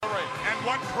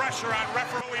one pressure on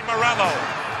referee Morello,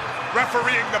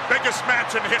 refereeing the biggest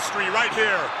match in history right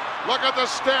here. Look at the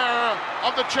stare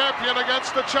of the champion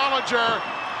against the challenger.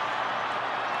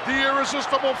 The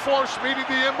irresistible force meeting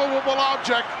the immovable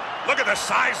object. Look at the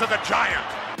size of the giant.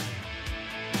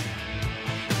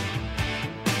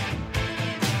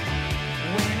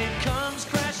 When it comes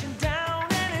crashing down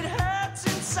and it hurts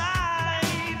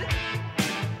inside,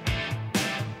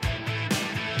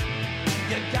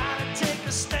 you gotta take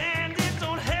a stand, it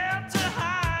don't have to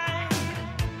hide.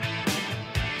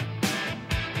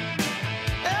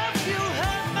 If you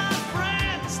hurt my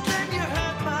friends, then you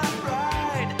hurt my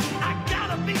pride. I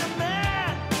gotta be a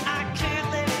man, I can't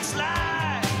let it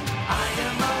slide. I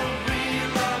am a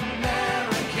real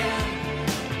American,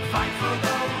 fight for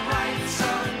the rights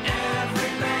of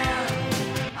every man.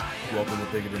 Welcome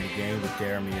to Bigger Than the Game with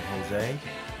Jeremy and Jose.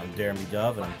 I'm Jeremy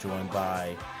Dove, and I'm joined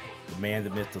by the man,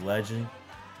 the myth, the legend,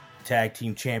 tag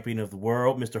team champion of the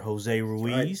world, Mr. Jose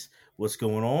Ruiz. Right. What's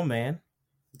going on, man?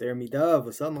 Jeremy Dove,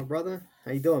 what's up, my brother?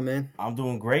 How you doing, man? I'm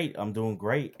doing great.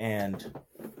 And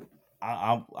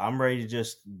I'm ready to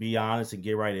just be honest and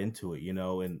get right into it. You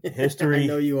know, in history, I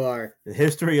know you are. the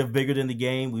history of Bigger Than the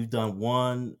Game, we've done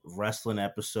one wrestling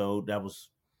episode. That was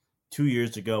 2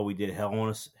 years ago. We did Hell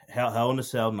in a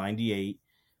Cell 98.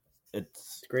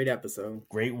 It's It's a great episode.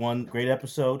 great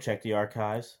episode. Check the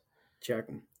archives. Check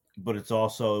them. But it's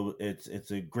also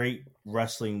it's a great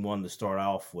wrestling one to start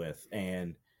off with,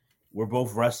 and we're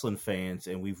both wrestling fans,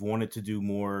 and we've wanted to do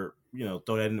more, throw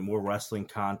that into more wrestling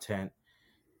content.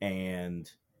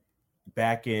 And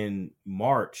back in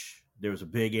March, there was a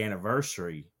big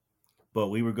anniversary, but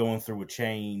we were going through a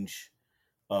change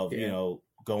of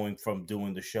going from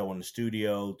doing the show in the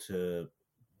studio to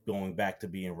going back to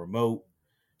being remote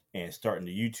and starting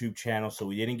the YouTube channel. So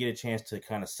we didn't get a chance to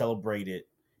kind of celebrate it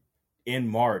in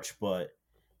March, but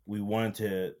we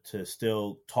wanted to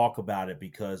still talk about it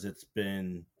because it's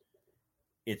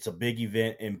a big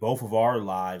event in both of our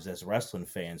lives as wrestling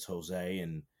fans, Jose.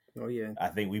 And Oh yeah. I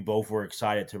think we both were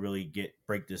excited to really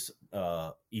break this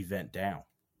event down.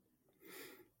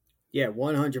 Yeah,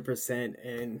 100%.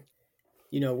 And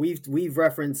we've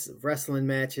referenced wrestling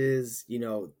matches,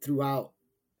 throughout,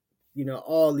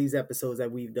 all these episodes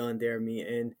that we've done, Jeremy.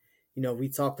 And we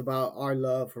talked about our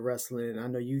love for wrestling. I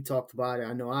know you talked about it.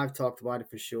 I know I've talked about it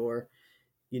for sure.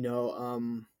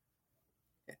 And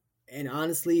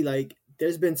honestly, like,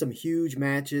 there's been some huge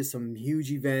matches, some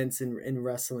huge events in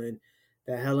wrestling.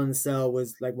 That Hell in a Cell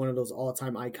was like one of those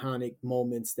all-time iconic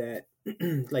moments that,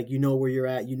 like, where you're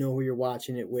at, who you're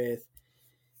watching it with.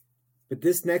 But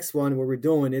this next one, what we're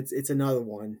doing, it's another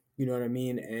one. You know what I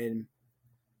mean? And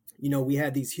we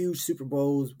had these huge Super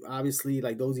Bowls, obviously,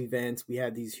 like those events. We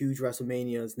have these huge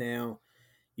WrestleManias now,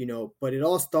 but it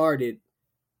all started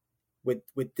with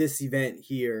this event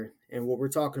here. And what we're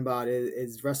talking about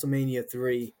is WrestleMania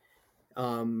 3.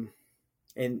 And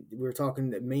we're talking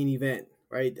the main event,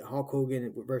 right? Hulk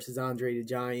Hogan versus Andre the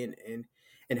Giant,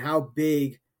 and how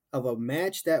big of a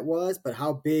match that was, but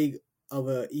how big of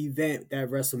an event that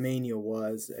WrestleMania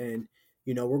was. And,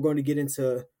 we're going to get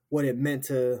into what it meant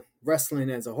to wrestling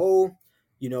as a whole,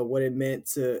 what it meant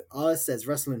to us as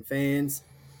wrestling fans.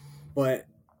 But,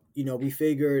 we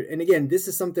figured, and again, this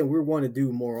is something we want to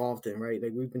do more often, right?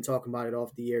 Like, we've been talking about it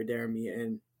off the air, Jeremy,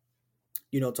 and,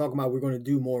 talking about we're going to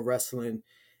do more wrestling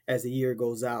as the year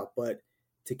goes out. But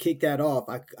to kick that off,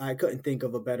 I couldn't think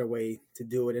of a better way to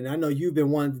do it. And I know you've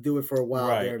been wanting to do it for a while,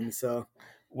 Right. Jeremy, so.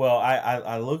 Well,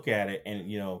 I look at it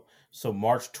and, so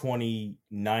March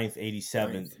 29th,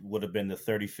 87 would have been the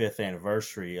 35th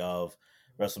anniversary of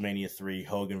WrestleMania 3,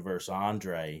 Hogan versus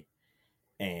Andre.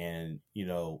 And,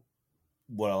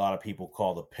 what a lot of people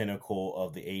call the pinnacle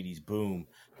of the 80s boom.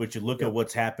 But you look at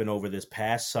what's happened over this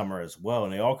past summer as well,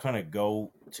 and they all kind of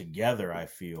go together, I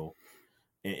feel,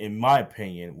 in my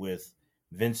opinion, with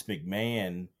Vince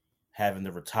McMahon having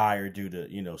to retire due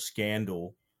to,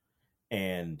 scandal.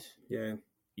 And,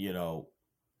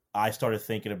 I started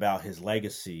thinking about his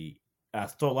legacy. I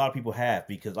thought a lot of people have,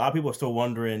 because a lot of people are still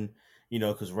wondering,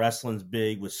 because wrestling's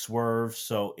big with Swerve.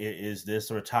 So is this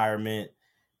a retirement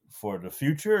for the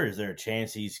future? Is there a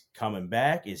chance he's coming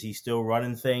back? Is he still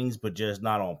running things, but just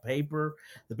not on paper?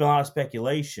 There's been a lot of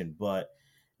speculation, but,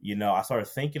 I started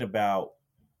thinking about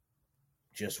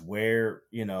just where,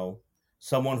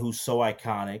 someone who's so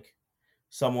iconic,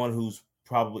 someone who's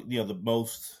probably, the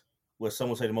most, what some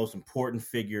would say the most important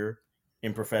figure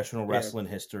in professional wrestling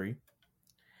history.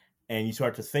 And you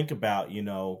start to think about,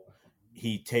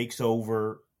 he takes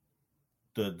over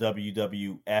the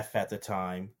WWF at the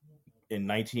time in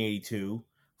 1982,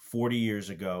 40 years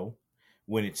ago,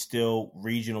 when it's still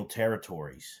regional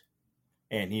territories.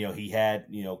 And, he had,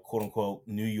 quote unquote,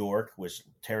 New York, which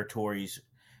territories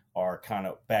are kind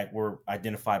of were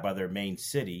identified by their main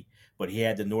city, but he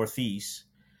had the Northeast.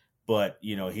 But,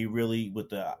 he really, with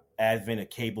the advent of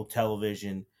cable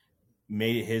television,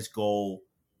 made it his goal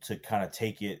to kind of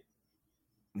take it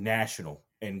national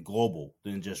and global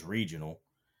than just regional.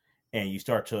 And you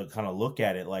start to kind of look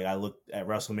at it like I looked at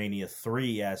WrestleMania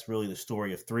 3 as really the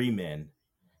story of three men,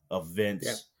 of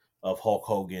Vince, of Hulk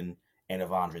Hogan, and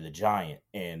of Andre the Giant,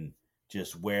 and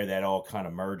just where that all kind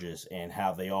of merges and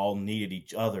how they all needed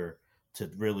each other to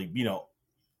really,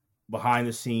 behind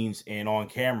the scenes and on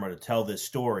camera to tell this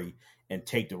story and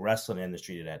take the wrestling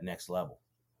industry to that next level.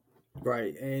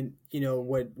 Right. And,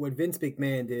 what Vince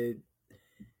McMahon did,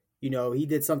 he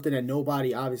did something that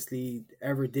nobody obviously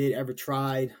ever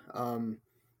tried,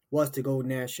 was to go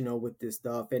national with this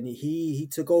stuff. And he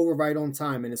took over right on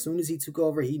time. And as soon as he took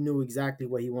over, he knew exactly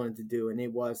what he wanted to do. And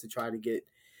it was to try to get,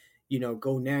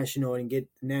 go national and get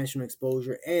national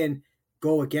exposure and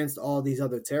go against all these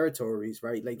other territories,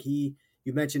 right? Like you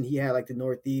mentioned he had like the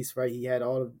Northeast, right? He had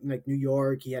all of like New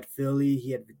York, he had Philly,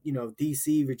 he had,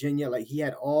 DC, Virginia, like he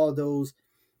had all those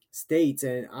states.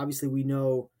 And obviously we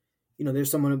know,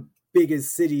 there's some of the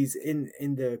biggest cities in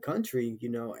the country,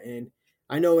 and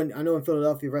I know in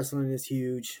Philadelphia wrestling is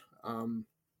huge.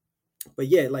 But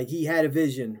yeah, like he had a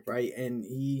vision, right? And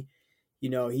he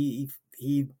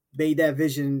made that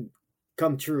vision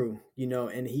come true,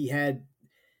 and he had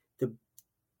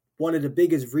one of the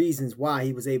biggest reasons why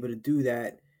he was able to do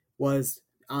that was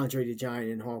Andre the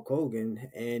Giant and Hulk Hogan.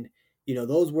 And,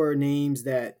 those were names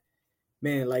that,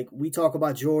 man, like we talk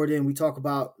about Jordan, we talk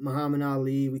about Muhammad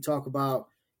Ali, we talk about,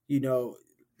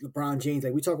 LeBron James,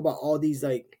 like we talk about all these,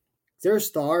 like there's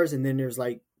stars and then there's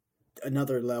like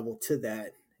another level to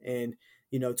that. And,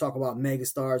 talk about mega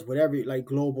stars, whatever, like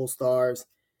global stars.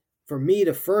 For me,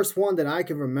 the first one that I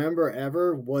can remember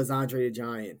ever was Andre the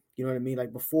Giant. You know what I mean?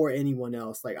 Like before anyone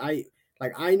else. Like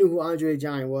I knew who Andre the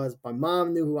Giant was. My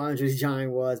mom knew who Andre the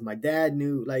Giant was. My dad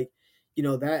knew. Like,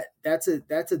 that's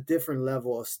a different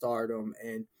level of stardom.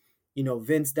 And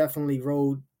Vince definitely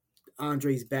rode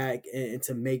Andre's back and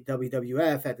to make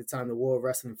WWF at the time, the World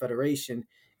Wrestling Federation,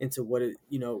 into what it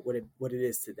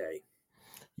is today.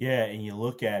 Yeah, and you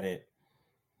look at it,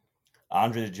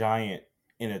 Andre the Giant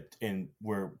in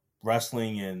where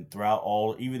wrestling and throughout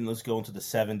all, even let's go into the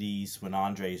 70s when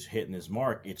Andre's hitting his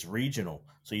mark, it's regional.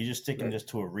 So you're just sticking just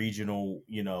to a regional,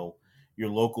 your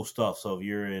local stuff. So if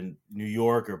you're in New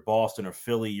York or Boston or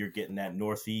Philly, you're getting that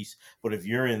Northeast. But if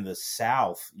you're in the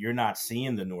South, you're not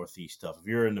seeing the Northeast stuff. If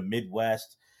you're in the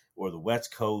Midwest or the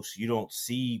West Coast, you don't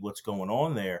see what's going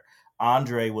on there.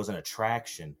 Andre was an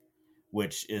attraction,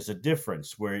 which is a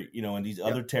difference where, in these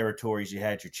other territories, you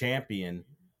had your champion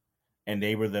and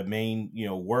they were the main,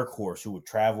 workhorse who would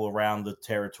travel around the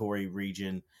territory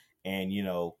region and,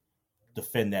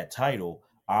 defend that title.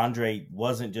 Andre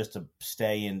wasn't just to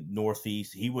stay in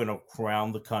Northeast. He went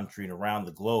around the country and around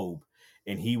the globe.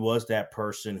 And he was that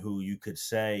person who you could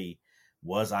say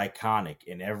was iconic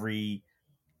in every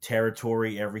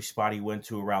territory, every spot he went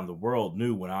to around the world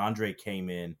knew when Andre came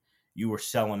in, you were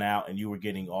selling out and you were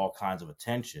getting all kinds of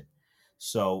attention.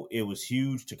 So it was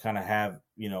huge to kind of have,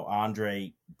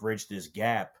 Andre bridge this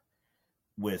gap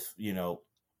with,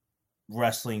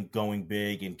 wrestling going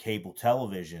big in cable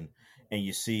television. And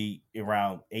you see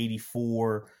around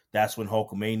 84, that's when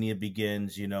Hulkamania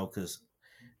begins, because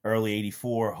early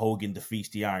 84, Hogan defeats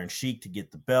the Iron Sheik to get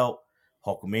the belt.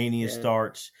 Hulkamania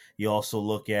starts. You also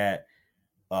look at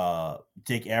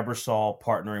Dick Ebersol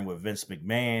partnering with Vince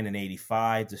McMahon in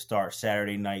 85 to start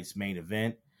Saturday Night's Main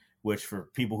Event, which for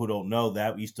people who don't know,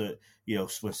 that used to,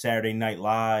 when Saturday Night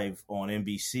Live on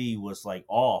NBC was like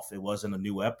off, it wasn't a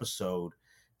new episode.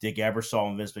 Dick Ebersol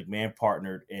and Vince McMahon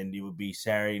partnered, and it would be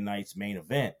Saturday Night's Main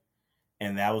Event.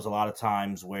 And that was a lot of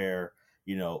times where,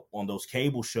 on those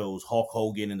cable shows, Hulk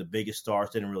Hogan and the biggest stars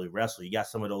didn't really wrestle. You got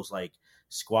some of those like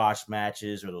squash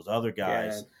matches or those other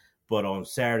guys. Yeah. But on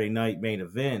Saturday Night Main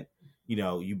Event,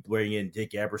 you bring in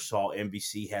Dick Ebersol,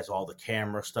 NBC has all the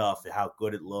camera stuff and how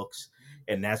good it looks.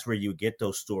 And that's where you get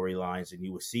those storylines and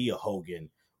you would see a Hogan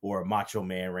or a Macho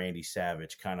Man Randy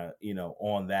Savage kind of,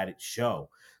 on that show.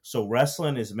 So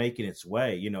wrestling is making its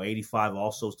way. 85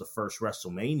 also is the first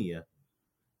WrestleMania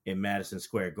in Madison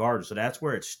Square Garden. So that's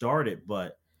where it started.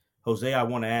 But, Jose, I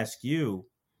want to ask you,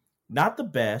 not the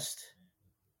best,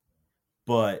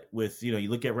 but with, you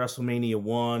look at WrestleMania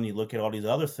 1, you look at all these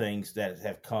other things that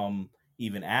have come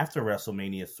even after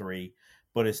WrestleMania 3,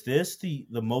 but is this the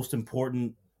most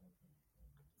important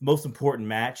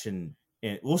match and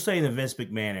we'll say in the Vince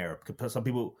McMahon era, because some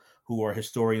people who are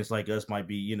historians like us might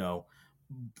be,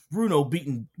 Bruno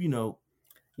beating,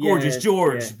 Gorgeous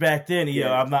George yeah. back then. You know,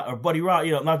 Yeah. I'm not, or Buddy Rock.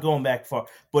 You know, I'm not going back far.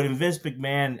 But in Vince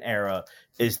McMahon era,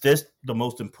 is this the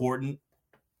most important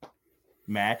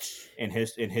match in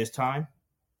his time?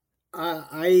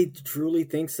 I truly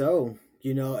think so.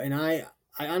 You know, and I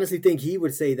honestly think he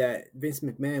would say that. Vince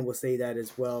McMahon will say that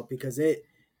as well because it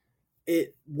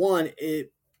you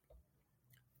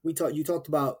talked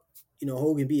about, you know,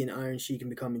 Hogan beating Iron Sheik and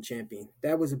becoming champion.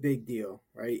 That was a big deal,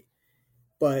 right?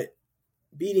 But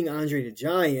beating Andre the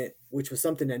Giant, which was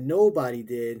something that nobody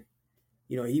did,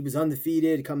 you know, he was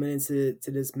undefeated coming into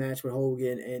this match with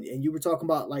Hogan, and you were talking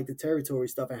about like the territory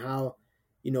stuff and how,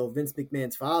 you know, Vince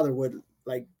McMahon's father would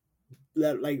like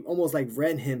almost like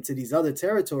rent him to these other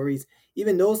territories.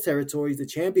 Even those territories, the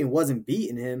champion wasn't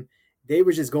beating him. They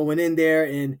were just going in there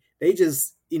and they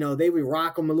just, you know, they would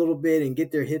rock him a little bit and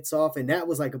get their hits off. And that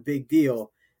was like a big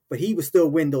deal. But he would still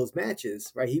win those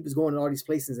matches, right? He was going to all these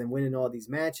places and winning all these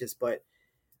matches. But,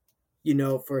 you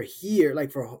know, for here,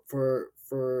 like for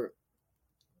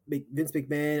Vince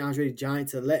McMahon, Andre the Giant,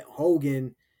 to let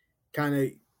Hogan kind of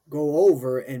go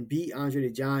over and beat Andre the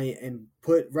Giant and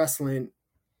put wrestling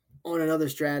on another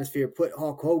stratosphere, put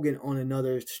Hulk Hogan on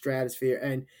another stratosphere,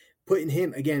 and putting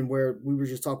him again where we were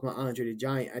just talking about Andre the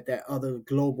Giant at that other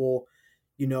global,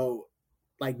 you know,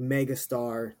 like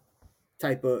megastar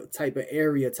type of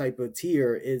area, type of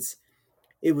tier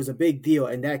it was a big deal.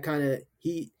 And that kind of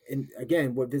and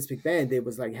again what Vince McMahon did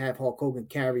was like have Hulk Hogan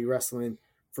carry wrestling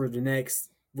for the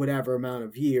next whatever amount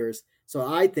of years. So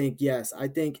I think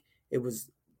it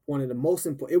was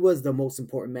it was the most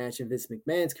important match in Vince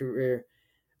McMahon's career.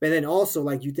 But then also,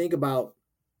 like, you think about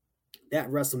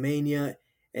that WrestleMania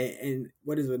and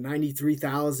what is it,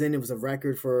 93,000? It was a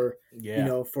record for, you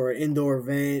know, for an indoor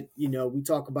event. You know, we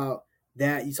talk about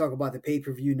that. You talk about the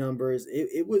pay-per-view numbers.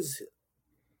 It was,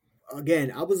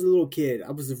 again, I was a little kid. I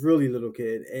was a really little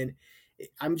kid. And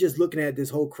I'm just looking at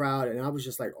this whole crowd and I was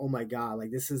just like, oh my God,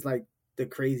 like this is like the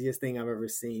craziest thing I've ever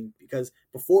seen. Because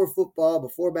before football,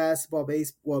 before basketball,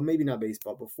 well, maybe not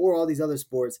baseball, before all these other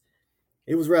sports,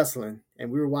 it was wrestling,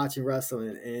 and we were watching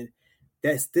wrestling, and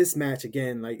this match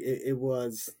again, like it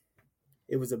was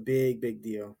a big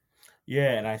deal.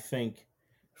 Yeah, and I think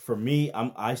for me,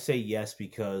 I say yes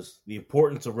because the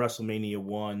importance of WrestleMania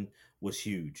 1 was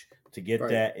huge. To get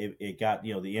that, it got,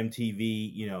 you know, the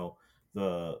MTV, you know,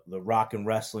 the rock and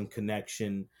wrestling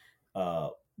connection.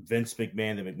 Vince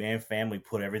McMahon, the McMahon family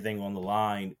put everything on the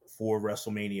line for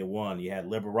WrestleMania 1. You had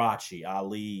Liberace,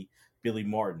 Ali, Billy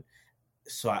Martin.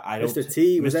 So I don't. Mr.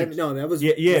 T was that? No, that was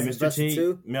Mr. T.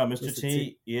 Too? No, Mr.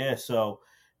 T. Yeah. So,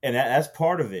 and that's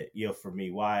part of it, you know, for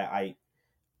me. Why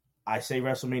I say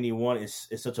WrestleMania 1 is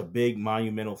such a big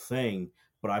monumental thing,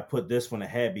 but I put this one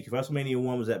ahead because WrestleMania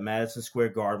 1 was at Madison Square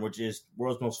Garden, which is the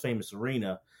world's most famous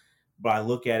arena. But I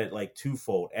look at it like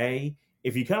twofold. A,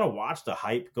 if you kind of watch the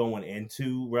hype going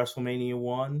into WrestleMania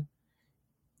 1,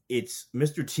 it's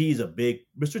Mr. T is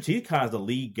kind of the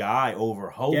lead guy over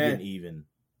Hogan even.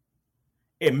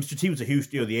 Yeah, Mr. T was a huge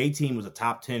deal. The A-Team was a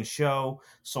top 10 show,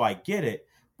 so I get it.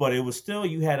 But it was still,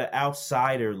 you had an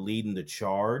outsider leading the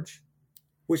charge.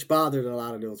 Which bothered a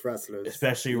lot of those wrestlers.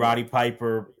 Especially Roddy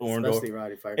Piper. Especially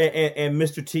Roddy Piper. And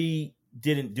Mr. T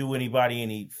didn't do anybody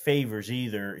any favors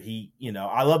either. He, you know,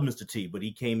 I love Mr. T, but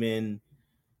he came in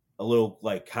a little,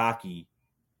 like, cocky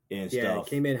and stuff. Yeah,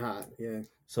 came in hot, yeah.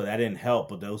 So that didn't help.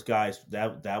 But those guys,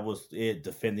 that was it.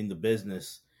 Defending the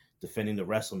business, defending the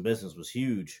wrestling business was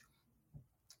huge.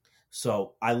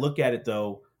 So I look at it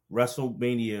though,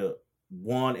 WrestleMania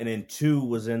 1 and then 2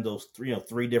 was in those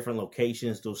three different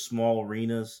locations, those small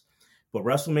arenas. But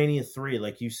WrestleMania 3,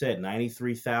 like you said,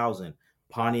 93,000,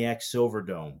 Pontiac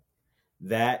Silverdome,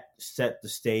 that set the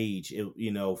stage,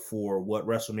 you know, for what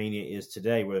WrestleMania is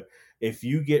today. Where if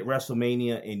you get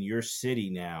WrestleMania in your city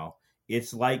now,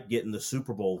 it's like getting the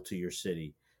Super Bowl to your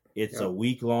city. It's a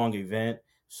week-long event.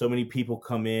 So many people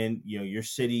come in, you know, your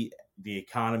city, the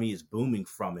economy is booming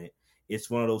from it. It's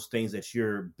one of those things that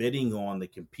you're bidding on to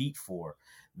compete for.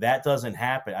 That doesn't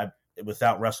happen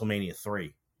without WrestleMania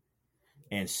 3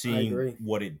 and seeing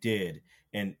what it did.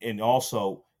 And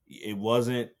also, it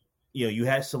wasn't, you know, you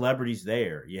had celebrities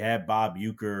there. You had Bob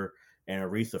Uecker and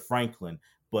Aretha Franklin,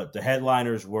 but the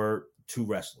headliners were two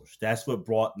wrestlers. That's what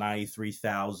brought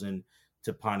 93,000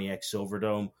 to Pontiac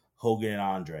Silverdome, Hogan and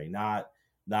Andre, not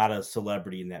a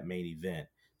celebrity in that main event.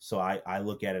 So I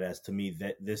look at it as, to me,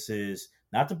 that this is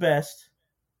not the best.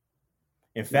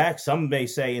 In fact, some may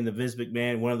say in the Vince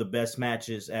McMahon, one of the best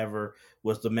matches ever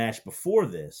was the match before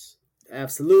this.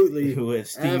 Absolutely. With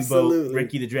Steamboat,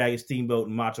 Ricky the Dragon Steamboat,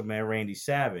 and Macho Man Randy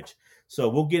Savage. So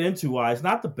we'll get into why it's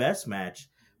not the best match,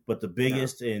 but the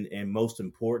biggest and most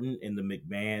important in the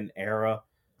McMahon era.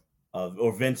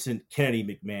 or Vincent Kennedy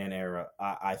McMahon era,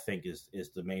 I think is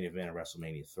the main event of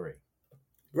WrestleMania 3.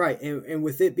 Right, and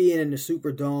with it being in the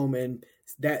Superdome and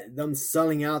that them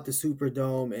selling out the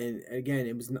Superdome, and again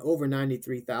it was over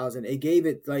 93,000. It gave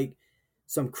it like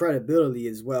some credibility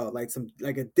as well,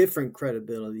 like a different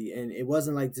credibility, and it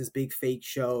wasn't like this big fake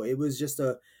show. It was just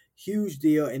a huge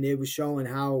deal, and it was showing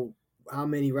how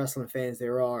many wrestling fans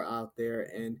there are out there,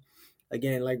 and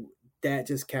again like that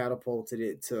just catapulted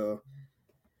it to.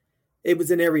 It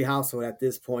was in every household at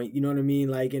this point, you know what I mean?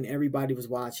 Like, and everybody was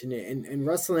watching it, and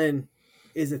wrestling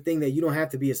is a thing that you don't have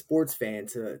to be a sports fan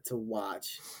to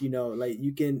watch. You know, like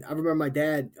you can. I remember my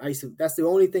dad. That's the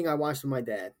only thing I watched with my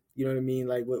dad. You know what I mean?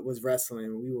 Like what was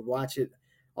wrestling. We would watch it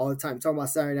all the time. Talking about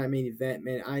Saturday Night Main Event,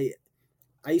 man. I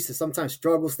used to sometimes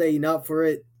struggle staying up for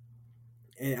it,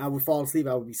 and I would fall asleep.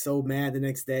 I would be so mad the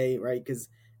next day, right? Because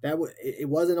it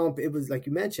wasn't on. It was like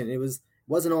you mentioned.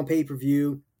 Wasn't on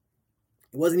pay-per-view.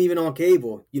 It wasn't even on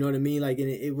cable, you know what I mean? Like, and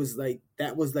it was like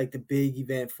that was like the big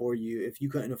event for you if you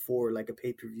couldn't afford like a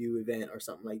pay-per-view event or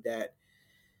something like that.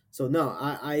 So no,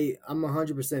 I'm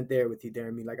 100% there with you,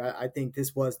 Jeremy. Like I think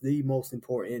this was the most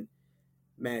important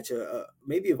match,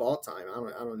 maybe of all time.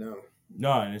 I don't know.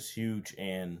 No, and it's huge,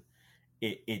 and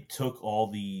it took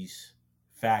all these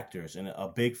factors, and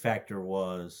a big factor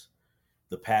was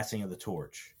the passing of the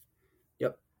torch.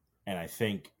 Yep. And I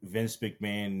think Vince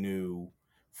McMahon knew,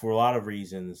 for a lot of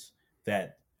reasons,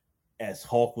 that as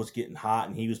Hulk was getting hot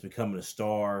and he was becoming a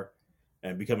star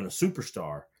and becoming a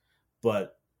superstar,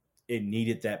 but it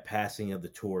needed that passing of the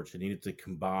torch. It needed to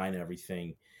combine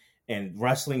everything. And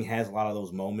wrestling has a lot of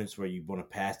those moments where you want to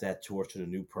pass that torch to the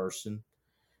new person.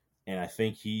 And I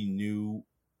think he knew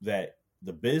that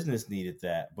the business needed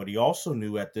that, but he also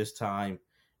knew at this time,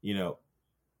 you know,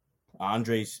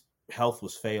 Andre's health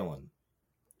was failing.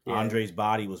 Yeah. Andre's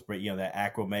body was, that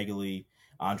acromegaly.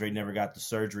 Andre never got the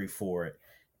surgery for it.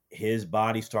 His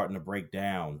body's starting to break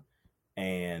down.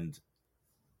 And,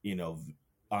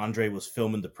 Andre was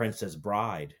filming The Princess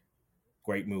Bride.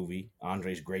 Great movie.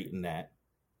 Andre's great in that.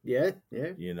 Yeah.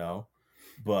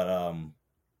 But,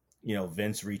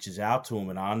 Vince reaches out to him,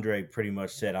 and Andre pretty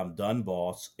much said, "I'm done,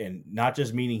 boss." And not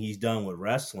just meaning he's done with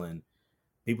wrestling.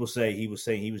 People say he was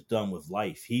saying he was done with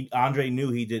life. Andre knew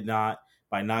he did not,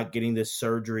 by not getting this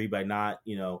surgery, by not,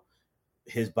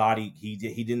 his body, he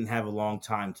didn't have a long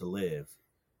time to live.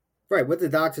 Right. What the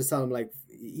doctors tell him, like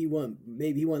he won't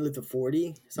live to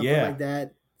 40, something like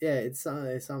that. Yeah, it's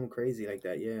something crazy like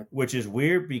that. Yeah. Which is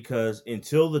weird because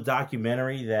until the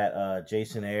documentary that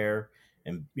Jason Ayre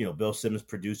and Bill Simmons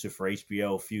produced it for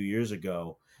HBO a few years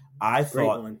ago, I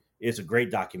thought it's a great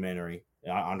documentary,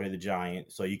 Andre the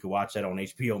Giant. So you can watch that on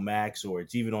HBO Max, or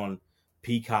it's even on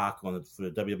Peacock for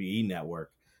the WWE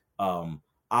Network.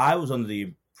 I was under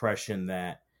the impression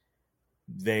that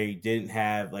they didn't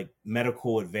have, like,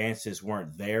 medical advances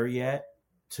weren't there yet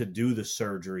to do the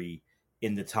surgery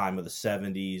in the time of the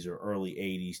 70s or early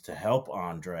 80s to help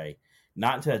Andre.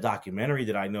 Not until a documentary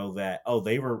did I know that,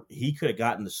 he could have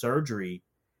gotten the surgery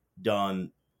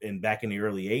done back in the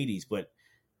early 80s, but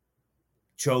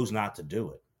chose not to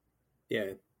do it.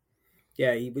 Yeah.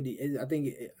 Yeah, I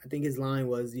think his line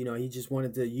was, he just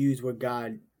wanted to use what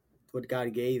God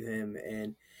gave him,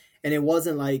 and it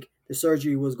wasn't like the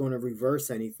surgery was going to reverse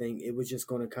anything. It was just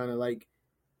going to kind of like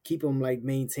keep him like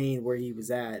maintained where he was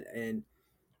at, and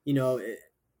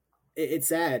it's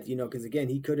sad, because again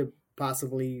he could have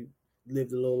possibly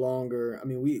lived a little longer. I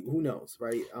mean, who knows,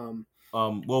 right?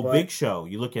 Big Show.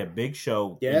 You look at Big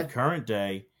Show in current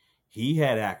day. He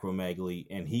had acromegaly,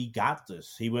 and he got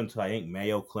this. He went to, I think,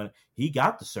 Mayo Clinic. He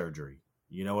got the surgery.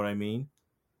 You know what I mean?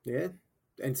 Yeah,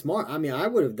 and smart. I mean, I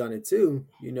would have done it too.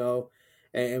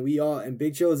 And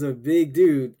Big Show's a big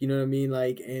dude. You know what I mean?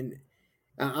 Like, and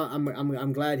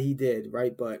I'm glad he did,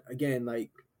 right? But again,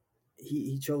 like,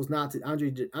 he chose not to.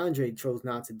 Andre chose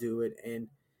not to do it, and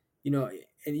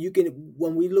and you can,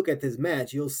 when we look at this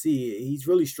match, you'll see he's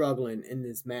really struggling in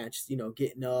this match.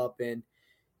 Getting up and.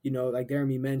 Like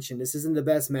Jeremy mentioned, this isn't the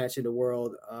best match in the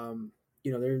world.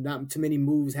 There are not too many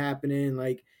moves happening.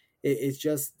 Like it's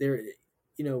just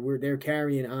they're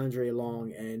carrying Andre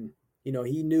along, and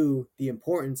he knew the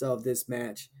importance of this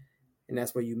match, and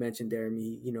that's what you mentioned,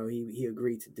 Jeremy. He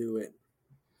agreed to do it.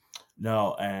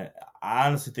 No, and I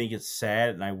honestly think it's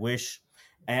sad, and I wish.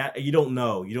 And you don't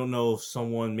know if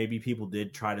someone, maybe people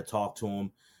did try to talk to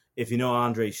him. If you know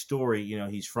Andre's story,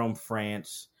 he's from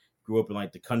France, grew up in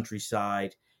like the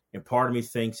countryside. And part of me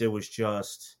thinks it was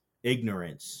just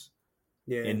ignorance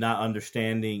and not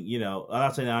understanding, I'm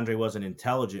not saying Andre wasn't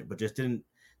intelligent, but just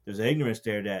there's ignorance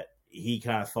there that he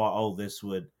kind of thought, this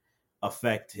would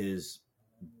affect his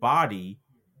body.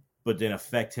 but then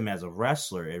affect him as a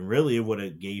wrestler. And really, it would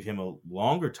have gave him a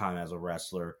longer time as a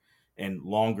wrestler and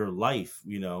longer life,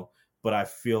 But I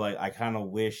feel like I kind of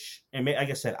wish, and like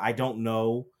I said, I don't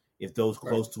know if those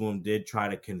close to him did try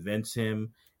to convince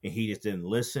him and he just didn't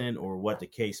listen, or what the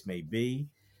case may be,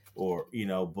 or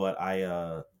But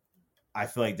I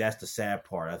feel like that's the sad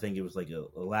part. I think it was like a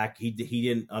lack. He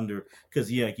didn't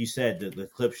because like you said, the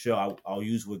clip show. I'll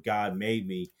use what God made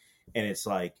me, and it's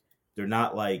like they're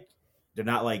not like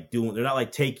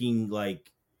taking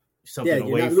like something you're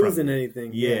away not from losing it.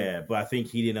 anything. Yeah, but I think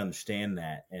he didn't understand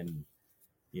that, and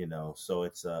so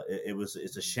it's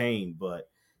a shame,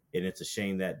 and it's a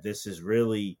shame that this is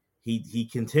really he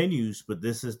continues, but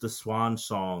this is the swan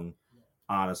song,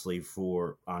 honestly,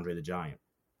 for Andre the Giant.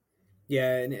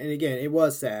 Yeah, and again, it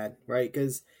was sad, right?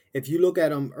 Because if you look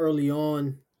at him early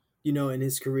on, in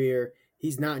his career,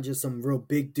 he's not just some real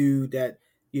big dude that,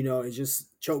 is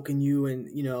just choking you and,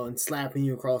 and slapping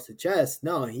you across the chest.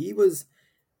 No, he was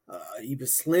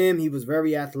slim. He was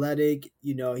very athletic.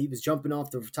 He was jumping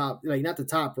off the top, like not the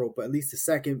top rope, but at least the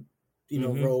second,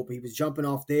 rope. He was jumping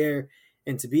off there.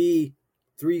 And to be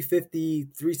 350,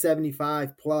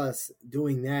 375 plus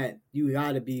doing that, you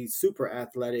got to be super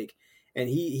athletic. And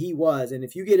he was. And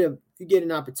if you get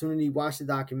an opportunity, watch the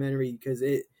documentary, because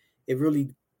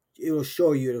it'll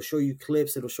show you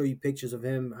clips, it'll show you pictures of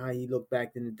him, how he looked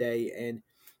back in the day. And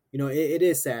it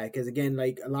is sad, because again,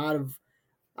 like a lot of,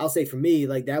 I'll say for me,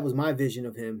 like that was my vision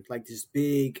of him, like this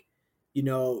big,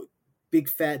 big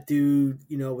fat dude,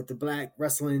 with the black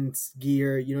wrestling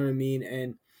gear, you know what I mean?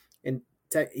 And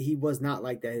he was not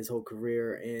like that his whole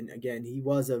career. And again, he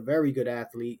was a very good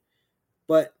athlete,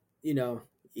 but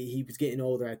he was getting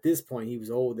older at this point. He was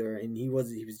older, and he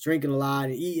was drinking a lot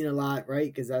and eating a lot,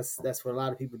 right? Because that's what a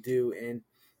lot of people do. And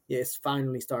yeah, it's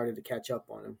finally started to catch up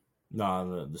on him.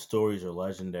 No, the stories are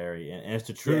legendary, and it's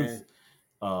the truth.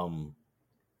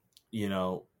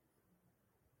 Yeah.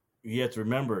 You have to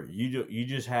remember, you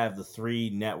just have the 3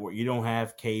 network. You don't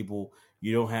have cable.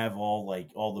 You don't have all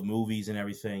the movies and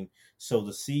everything. So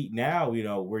to see now,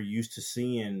 we're used to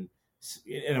seeing,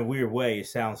 in a weird way, it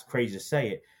sounds crazy to say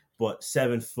it, but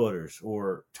 7-footers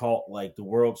or tall, like the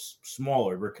world's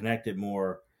smaller. We're connected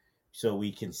more, so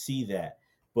we can see that.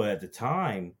 But at the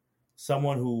time,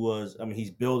 someone who was,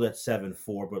 he's billed at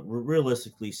 7'4", but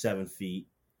realistically 7 feet.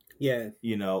 Yeah.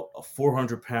 A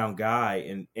 400-pound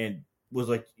guy, and was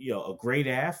like, a great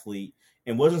athlete,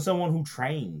 and wasn't someone who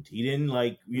trained. He didn't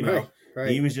right.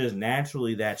 He was just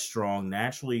naturally that strong,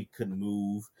 naturally could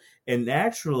move, and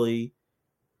naturally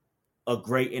a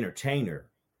great entertainer.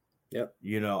 Yep.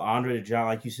 Andre the Giant,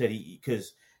 like you said,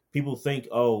 because people think,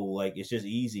 oh, like it's just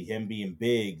easy, him being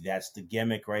big, that's the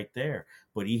gimmick right there.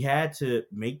 But he had to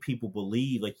make people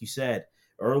believe, like you said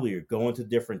earlier, going to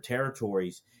different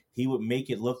territories, he would make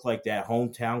it look like that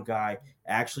hometown guy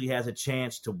actually has a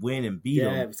chance to win and beat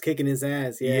him. Yeah, it was kicking his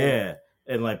ass. Yeah.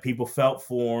 And like people felt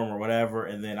for him or whatever,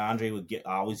 and then Andre would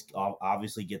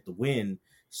obviously get the win.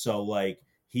 So like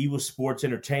he was sports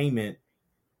entertainment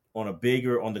on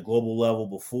the global level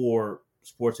before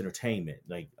sports entertainment.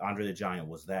 Like Andre the Giant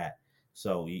was that.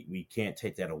 So we can't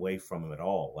take that away from him at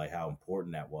all, like how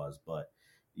important that was. But,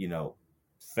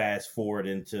 fast forward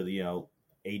into the,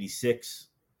 86,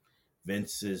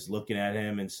 Vince is looking at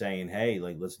him and saying, hey,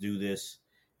 like, let's do this.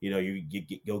 You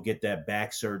go get that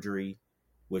back surgery,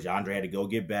 which Andre had to go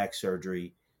get back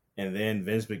surgery. And then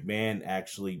Vince McMahon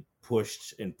actually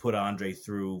pushed and put Andre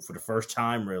through, for the first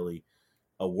time really,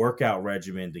 a workout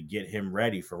regimen to get him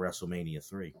ready for WrestleMania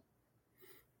 3.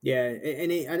 Yeah,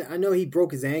 and I know he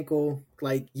broke his ankle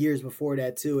like years before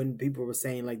that too, and people were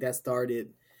saying like that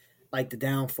started like the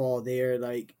downfall there,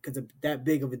 like because of that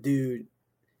big of a dude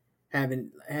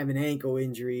having ankle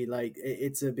injury, like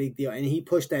it's a big deal, and he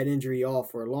pushed that injury off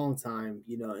for a long time,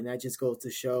 and that just goes to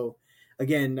show,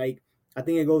 again, like I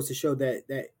think it goes to show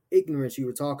that ignorance you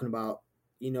were talking about,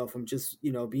 from just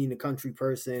being a country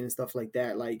person and stuff like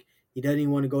that, like. He doesn't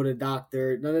even want to go to the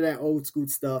doctor. None of that old school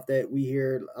stuff that we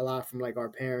hear a lot from like our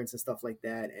parents and stuff like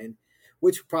that, and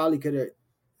which probably could have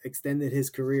extended his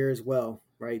career as well,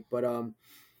 right? But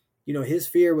his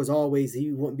fear was always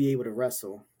he wouldn't be able to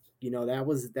wrestle. That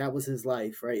was his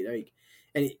life, right? Like,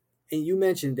 and you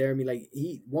mentioned, Jeremy, like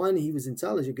he was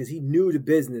intelligent because he knew the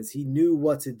business. He knew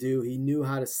what to do. He knew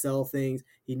how to sell things.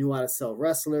 He knew how to sell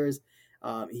wrestlers.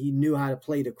 He knew how to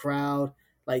play the crowd.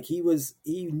 Like he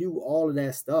knew all of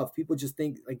that stuff. People just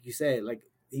think, like you said, like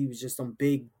he was just some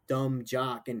big dumb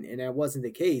jock, and that wasn't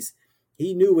the case.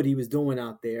 He knew what he was doing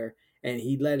out there, and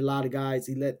he led a lot of guys.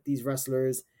 He let these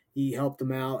wrestlers. He helped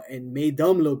them out and made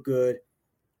them look good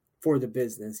for the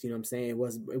business. You know what I'm saying? It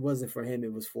wasn't for him.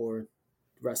 It was for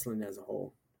wrestling as a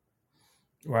whole.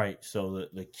 Right. So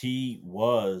the key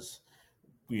was,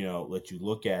 let you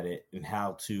look at it and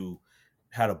how to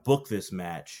book this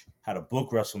match, how to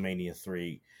book WrestleMania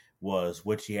 3 was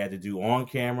what you had to do on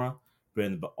camera,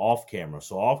 but off camera.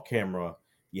 So off camera,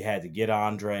 you had to get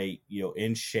Andre,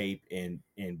 in shape and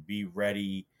be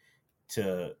ready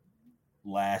to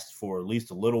last for at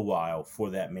least a little while for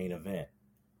that main event.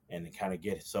 And to kind of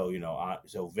get it. So,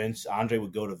 Andre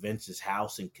would go to Vince's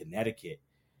house in Connecticut.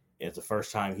 It's the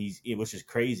first time which is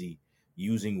crazy,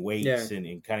 using weights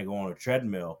and kind of go on a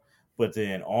treadmill. But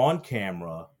then on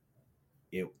camera,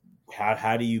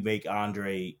 how do you make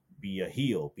Andre be a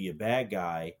heel, be a bad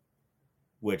guy,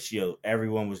 which,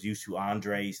 everyone was used to.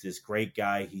 Andre's this great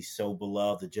guy. He's so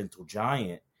beloved, the gentle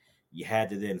giant. You had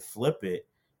to then flip it.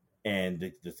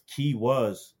 And the key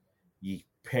was you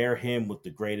pair him with the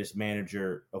greatest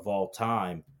manager of all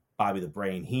time, Bobby the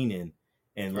Brain Heenan,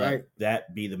 and let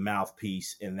that be the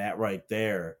mouthpiece. And that right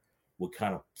there would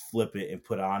kind of flip it and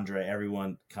put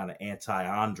everyone kind of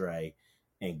anti-Andre,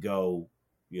 and go,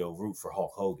 root for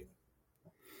Hulk Hogan.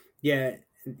 Yeah,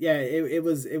 it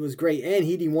was great, and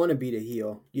he didn't want to be the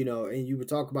heel, And you would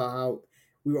talk about how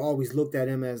we were always looked at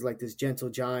him as like this gentle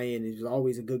giant. He was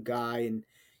always a good guy, and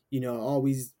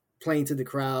always playing to the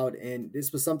crowd. And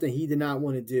this was something he did not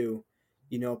want to do,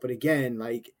 But again,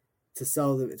 like to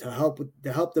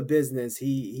help the business,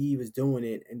 he was doing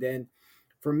it. And then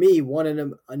for me,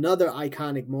 another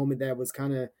iconic moment that was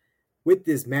kind of with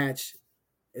this match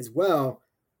as well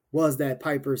was that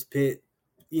Piper's Pit,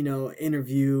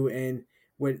 interview, and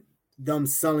with them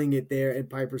selling it there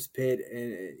at Piper's Pit.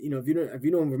 And if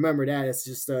you don't remember that, it's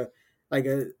just a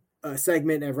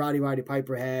segment that Roddy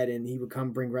Piper had, and he would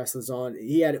come bring wrestlers on.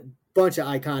 He had a bunch of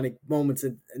iconic moments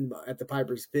at the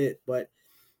Piper's Pit, but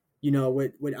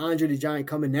with Andre the Giant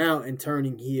coming out and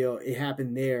turning heel, it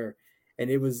happened there. And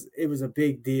it was a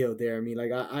big deal there. I mean,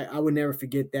 like I would never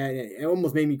forget that. It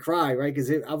almost made me cry, right?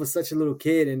 Because I was such a little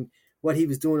kid, and what he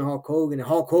was doing to Hulk Hogan, and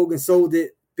Hulk Hogan sold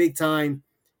it big time.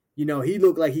 He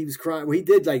looked like he was crying. Well, he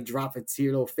did like drop a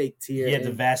little fake tear. He had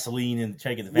the Vaseline and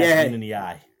try to get the Vaseline in the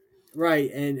eye.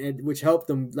 Right, and which helped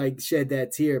him like shed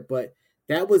that tear. But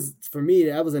that was, for me,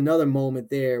 that was another moment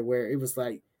there where it was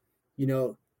like,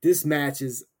 this match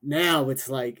is now it's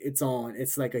like it's on.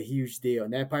 It's like a huge deal.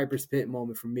 And that Piper's Pit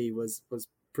moment for me was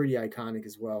pretty iconic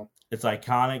as well. It's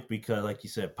iconic because, like you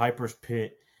said, Piper's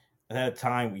Pit, at a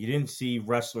time you didn't see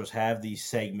wrestlers have these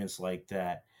segments like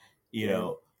that,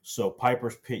 So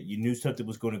Piper's Pit, you knew something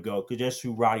was going to go because that's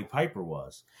who Roddy Piper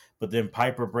was. But then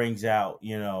Piper brings out,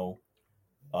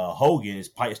 Hogan.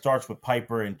 It starts with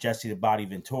Piper and Jesse the Body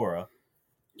Ventura.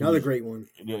 Another great one.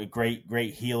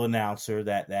 Great heel announcer.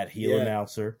 That heel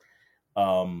announcer.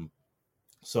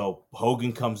 So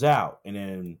Hogan comes out, and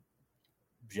then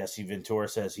Jesse Ventura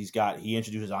says he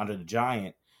introduces Andre the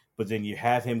Giant, but then you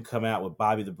have him come out with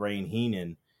Bobby the Brain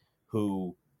Heenan,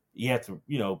 who you have to,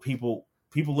 people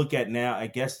look at now, I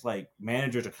guess, like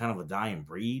managers are kind of a dying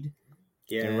breed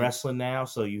in wrestling now.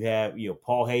 So you have,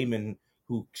 Paul Heyman,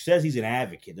 who says he's an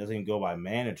advocate, doesn't even go by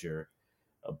manager,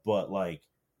 but like,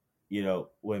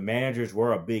 when managers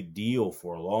were a big deal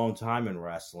for a long time in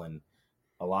wrestling,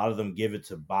 a lot of them give it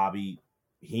to Bobby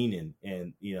Heenan,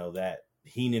 and that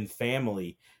Heenan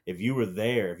family. If you were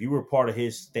there, if you were part of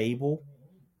his stable,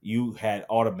 you had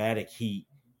automatic heat,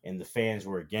 and the fans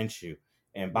were against you.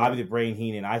 And Bobby the Brain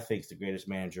Heenan, I think, is the greatest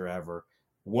manager ever.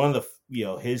 One of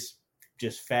the, his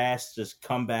just fast, just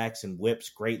comebacks and whips,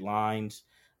 great lines.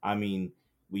 I mean,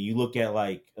 when you look at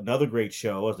like another great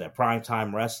show, was that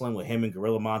Primetime Wrestling with him and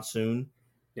Gorilla Monsoon?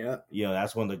 Yeah,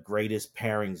 that's one of the greatest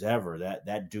pairings ever.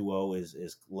 That duo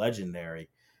is legendary,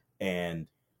 and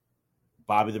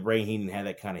Bobby the Brain Heenan had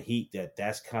that kind of heat.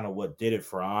 That's kind of what did it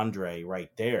for Andre right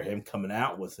there. Him coming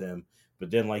out with him,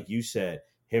 but then like you said,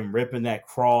 him ripping that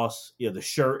cross, the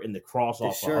shirt and the cross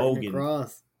off of Hogan,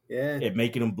 it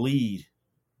making him bleed.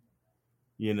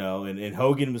 And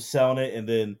Hogan was selling it. And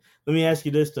then let me ask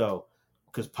you this though,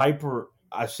 because Piper,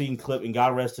 I've seen clip, and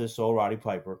God rest his soul, Roddy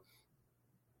Piper,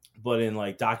 but in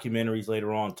like documentaries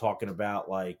later on talking about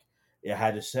like, I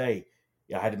had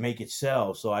to make it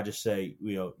sell. So I just say,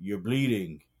 you're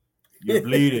bleeding.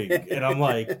 And I'm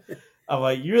like,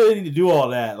 you really need to do all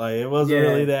that. Like, it wasn't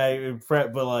really that,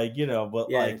 but like,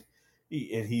 like,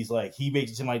 and he's like, he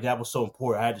makes it seem like that was so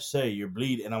important. I had to say, you're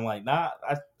bleeding. And I'm like, nah,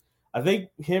 I think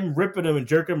him ripping him and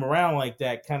jerking him around like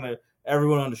that, kind of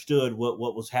everyone understood what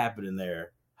was happening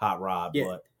there. Hot Rod,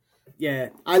 but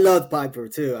I loved Piper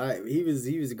too. He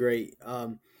was great.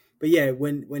 But yeah,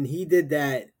 when he did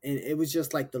that, and it was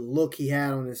just like the look he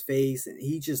had on his face, and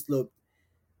he just looked.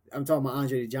 I'm talking about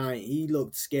Andre the Giant. He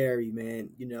looked scary, man.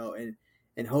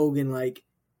 And Hogan, like,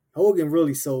 Hogan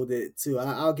really sold it too.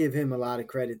 I'll give him a lot of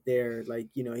credit there. Like,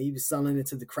 he was selling it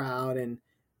to the crowd and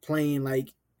playing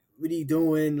like, what are you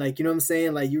doing? Like, you know what I'm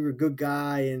saying? Like, you're a good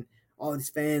guy and all these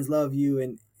fans love you.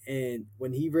 And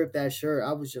when he ripped that shirt,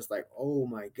 I was just like, oh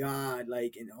my God.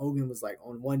 Like, and Hogan was like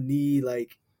on one knee,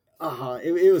 like,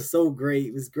 it was so great.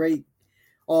 It was great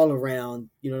all around,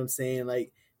 you know what I'm saying?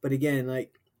 Like, but again,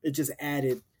 like, it just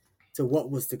added to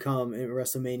what was to come in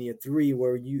WrestleMania 3,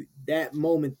 where that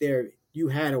moment there, you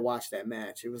had to watch that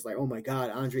match. It was like, oh my God,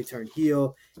 Andre turned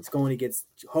heel. It's going against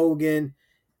Hogan.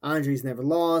 Andre's never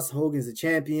lost. Hogan's the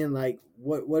champion. Like,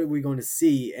 what are we going to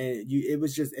see? And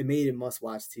it made it must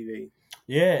watch TV.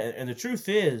 Yeah, and the truth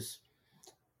is,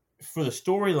 for the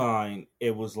storyline,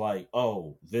 it was like,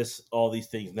 oh, all these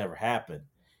things never happened.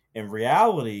 In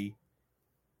reality,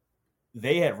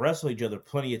 they had wrestled each other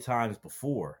plenty of times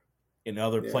before in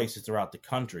other places throughout the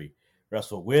country.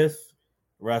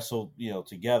 Wrestled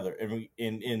together. And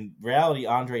in reality,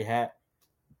 Andre had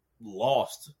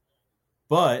lost.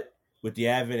 But with the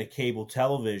advent of cable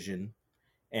television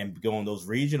and going those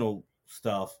regional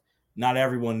stuff, not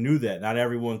everyone knew that. Not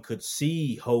everyone could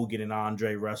see Hogan and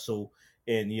Andre wrestle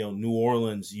in New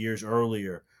Orleans years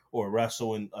earlier, or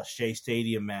wrestle in a Shea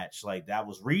Stadium match. Like, that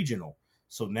was regional.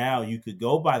 So now you could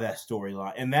go by that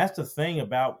storyline. And that's the thing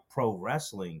about pro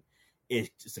wrestling.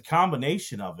 It's a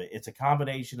combination of it. It's a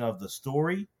combination of the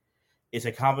story. It's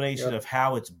a combination of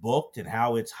how it's booked and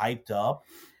how it's hyped up.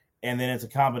 And then it's a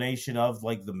combination of,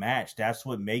 like, the match. That's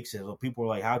what makes it. People are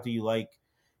like, how do you like,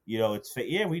 we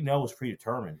know it's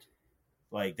predetermined.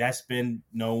 Like, that's been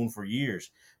known for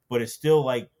years. But it's still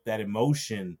like that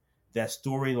emotion, that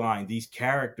storyline, these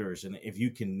characters. And if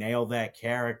you can nail that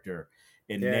character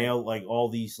and nail, like, all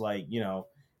these, like,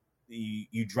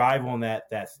 you drive on that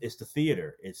it's the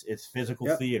theater. It's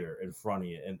physical theater in front of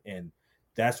you. And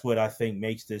that's what I think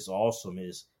makes this awesome,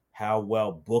 is how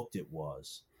well booked it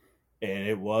was. And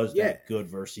it was that good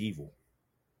versus evil.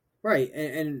 Right.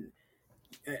 And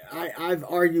I've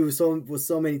argued with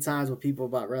so many times with people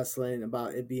about wrestling,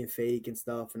 about it being fake and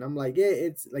stuff. And I'm like,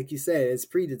 it's like you said, it's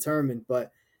predetermined,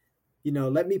 but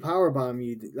let me powerbomb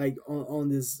you, like, on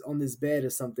this bed or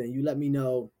something. You let me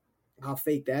know how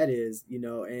fake that is,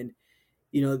 and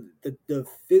the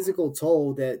physical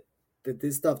toll that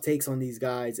this stuff takes on these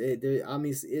guys.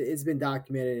 It's been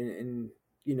documented, and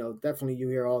definitely you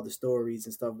hear all the stories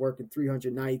and stuff. Working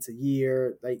 300 nights a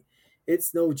year, like,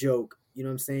 it's no joke. You know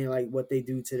what I'm saying? Like, what they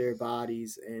do to their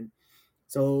bodies. And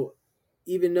so,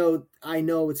 even though I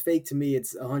know it's fake, to me,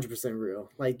 it's 100% real.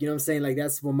 Like, you know what I'm saying? Like,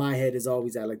 that's where my head is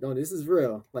always at. Like, no, this is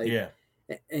real. Like,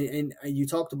 and you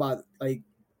talked about, like,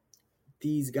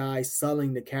 these guys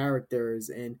selling the characters,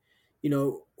 and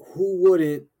who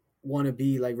wouldn't want to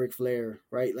be like Ric Flair,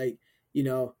 right? Like,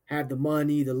 have the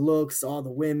money, the looks, all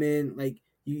the women. Like,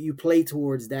 you play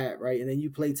towards that, right? And then you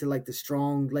play to, like, the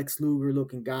strong Lex Luger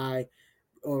looking guy,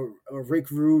 or Rick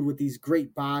Rude with these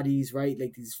great bodies, right?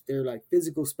 Like, they're like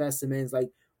physical specimens. Like,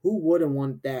 who wouldn't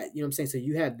want that? You know what I'm saying? So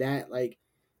you have that, like,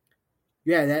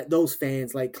 those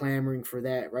fans, like, clamoring for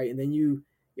that, right? And then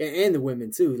and the women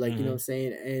too, like, you know what I'm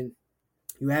saying? And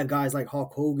you have guys like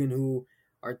Hulk Hogan who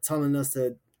are telling us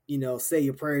to, say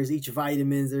your prayers, eat your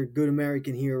vitamins. They're good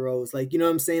American heroes. Like, you know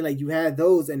what I'm saying? Like, you have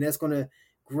those, and that's going to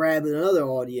grab another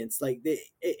audience. Like,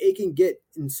 it can get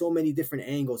in so many different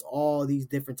angles, all these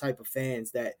different type of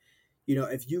fans, that,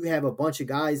 if you have a bunch of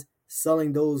guys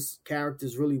selling those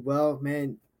characters really well,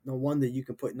 man, no wonder you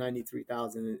can put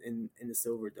 93,000 in the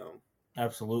Silverdome.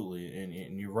 Absolutely.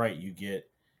 And you're right. You get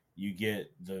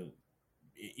the,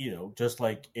 just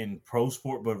like in pro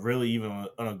sport, but really even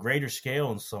on a greater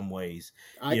scale in some ways.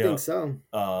 I think so.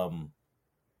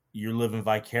 You're living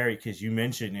vicarious, because you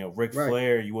mentioned, Ric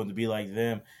Flair, you want to be like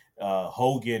them.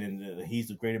 Hogan, and he's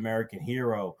the great American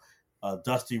hero.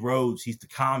 Dusty Rhodes, he's the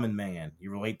common man.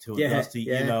 You relate to it. Dusty,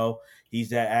 he's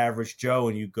that average Joe,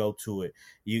 and you go to it.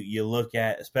 You look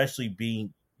at, especially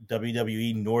being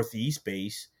WWE Northeast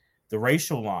base, the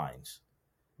racial lines.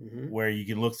 Mm-hmm. Where you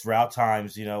can look throughout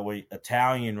times, with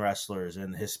Italian wrestlers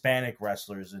and Hispanic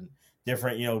wrestlers and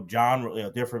different,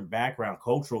 genre, different background,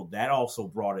 cultural. That also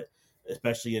brought it,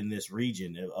 especially in this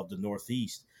region of the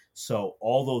Northeast. So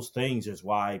all those things is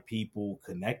why people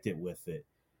connected with it.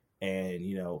 And,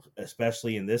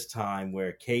 especially in this time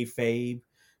where kayfabe,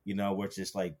 which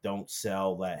is like, don't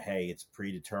sell that, hey, it's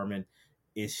predetermined,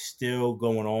 is still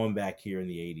going on back here in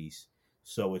the 80s.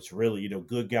 So it's really,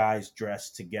 good guys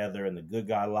dressed together in the good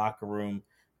guy locker room,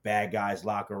 bad guys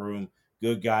locker room.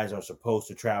 Good guys are supposed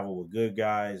to travel with good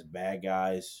guys, bad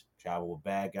guys travel with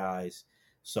bad guys.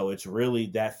 So it's really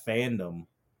that fandom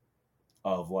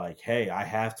of, like, hey, I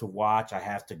have to watch, I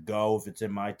have to go if it's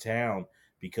in my town,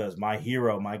 because my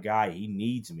hero, my guy, he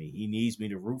needs me. He needs me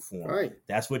to root for him. Right.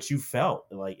 That's what you felt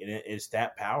like, and it's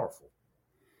that powerful.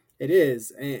 It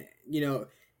is, and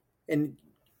and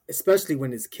especially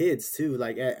when it's kids too.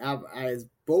 Like as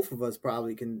both of us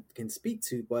probably can speak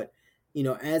to, but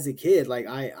as a kid, like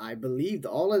I believed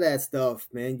all of that stuff,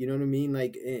 man. You know what I mean?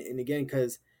 Like, and again,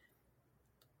 because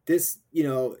this,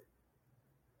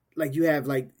 like you have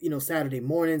like Saturday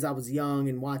mornings. I was young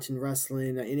and watching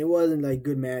wrestling, and it wasn't like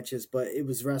good matches, but it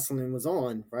was wrestling was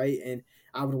on, right? And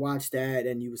I would watch that,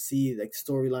 and you would see like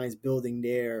storylines building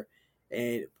there.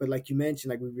 And but like you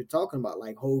mentioned, like we were talking about,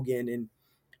 like Hogan and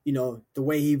the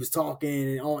way he was talking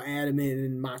and all adamant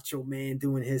and Macho Man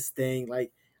doing his thing.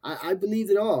 Like I believed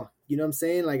it all. You know what I'm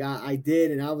saying? Like I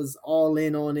did, and I was all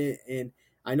in on it. And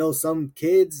I know some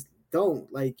kids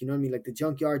don't, like, you know what I mean? Like the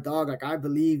Junkyard Dog, like I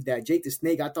believed that Jake the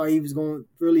Snake, I thought he was going to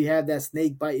really have that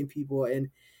snake biting people. And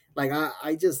like,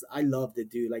 I loved it,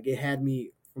 dude. Like it had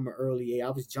me from an early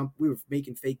age. We were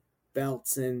making fake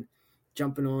belts and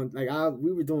jumping on, like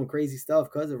we were doing crazy stuff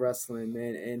because of wrestling,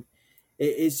 man. And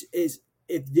it's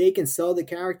if they can sell the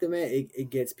character, man, it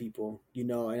gets people,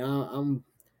 and I'm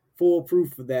full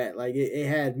proof of that. Like it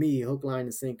had me hook, line,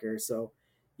 and sinker. So,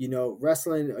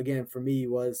 wrestling again for me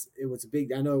was a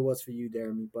big. I know it was for you,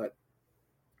 Jeremy, but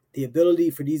the ability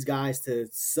for these guys to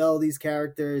sell these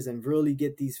characters and really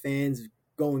get these fans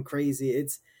going crazy,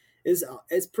 it's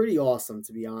pretty awesome,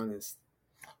 to be honest.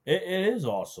 It is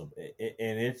awesome,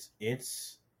 and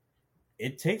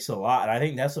it takes a lot. And I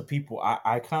think that's what people.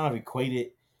 I kind of equate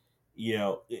it.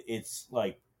 It's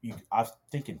like I'm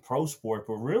thinking pro sport,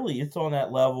 but really it's on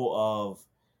that level of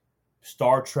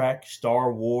Star Trek,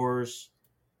 Star Wars,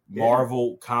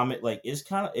 Marvel, comic. Like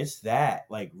it's that,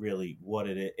 like, really what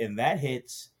it is, and that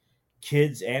hits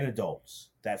kids and adults,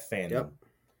 that fandom. Yep.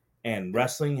 And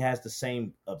wrestling has the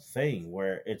same thing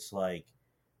where it's like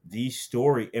these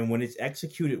story, and when it's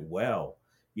executed well,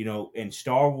 in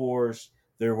Star Wars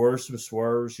there were some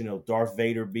swerves. Darth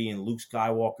Vader being Luke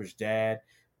Skywalker's dad.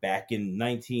 Back in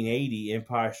 1980,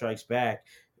 Empire Strikes Back,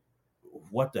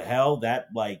 what the hell? That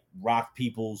like rocked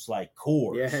people's like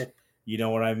cores. Yeah. You know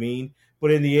what I mean?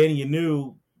 But in the end, you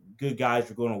knew good guys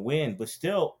were going to win. But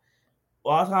still, a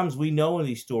lot of times we know in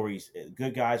these stories,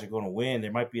 good guys are going to win.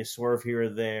 There might be a swerve here or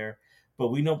there, but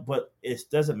we know. But it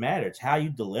doesn't matter. It's how you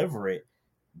deliver it,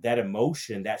 that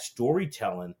emotion, that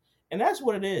storytelling, and that's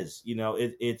what it is.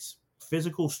 It's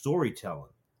physical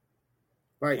storytelling.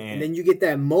 Right. And then you get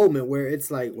that moment where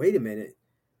it's like, wait a minute,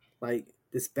 like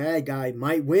this bad guy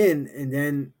might win, and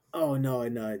then, oh no,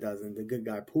 it doesn't. The good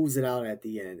guy pulls it out at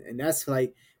the end. And that's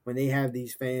like when they have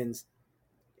these fans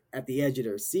at the edge of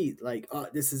their seat, like, oh,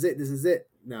 this is it.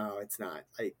 No, it's not.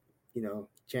 Like,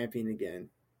 champion again.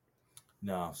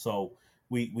 No. So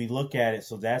we look at it.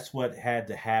 So that's what had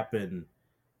to happen,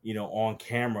 on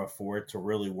camera for it to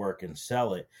really work and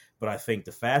sell it. But I think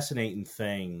the fascinating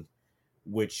thing,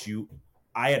 which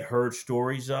I had heard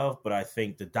stories of, but I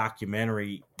think the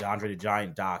documentary, the Andre the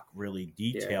Giant doc, really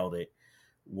detailed it,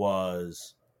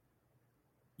 was,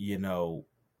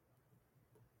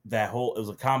 that whole, it was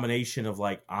a combination of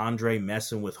like Andre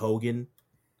messing with Hogan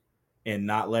and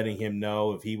not letting him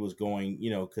know if he was going,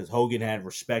 because Hogan had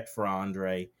respect for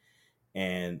Andre.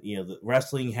 And, the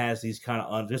wrestling has these kind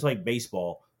of, just like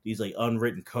baseball, these like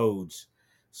unwritten codes.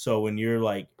 So when you're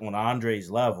like on Andre's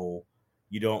level,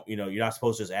 you don't, you're not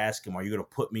supposed to just ask him, are you going to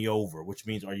put me over? Which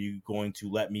means, are you going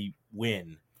to let me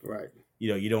win? Right.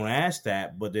 You don't ask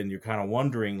that, but then you're kind of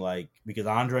wondering, like, because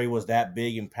Andre was that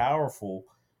big and powerful,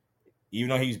 even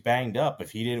though he's banged up,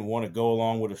 if he didn't want to go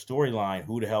along with a storyline,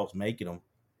 who the hell's making him?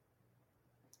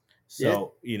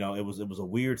 So, it was a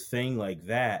weird thing like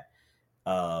that.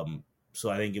 So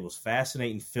I think it was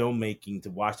fascinating filmmaking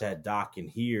to watch that doc and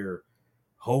hear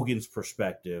Hogan's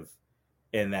perspective.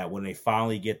 And that when they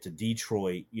finally get to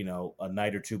Detroit, a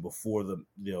night or two before the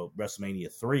WrestleMania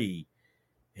 3,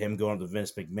 him going to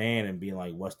Vince McMahon and being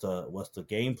like, "What's the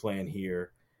game plan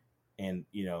here?" And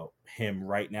him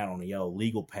writing out on the yellow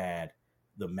legal pad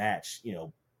the match,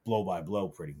 blow by blow,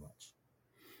 pretty much.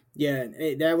 Yeah,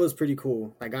 that was pretty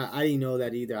cool. Like I didn't know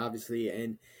that either, obviously,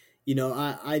 and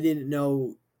I didn't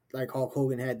know like Hulk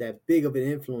Hogan had that big of an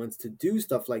influence to do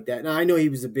stuff like that. Now I know he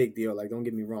was a big deal. Like, don't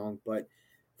get me wrong, but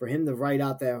for him to write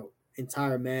out that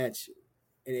entire match,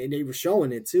 and they were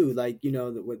showing it too, like,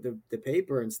 with the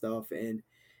paper and stuff, and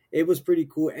it was pretty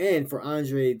cool. And for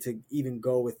Andre to even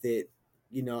go with it,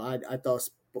 I thought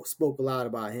spoke a lot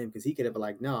about him, because he could have been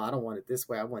like, no, I don't want it this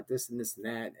way. I want this and this and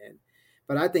that.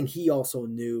 But I think he also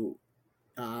knew.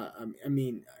 I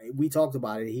mean, we talked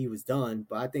about it. He was done,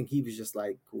 but I think he was just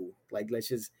like, cool. Like, let's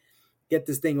just get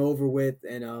this thing over with,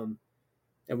 and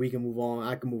and we can move on.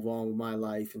 I can move on with my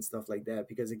life and stuff like that.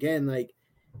 Because again, like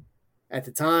at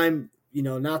the time,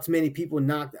 not too many people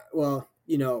knocked. Well,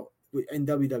 in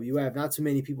WWF, not too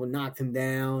many people knocked him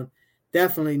down.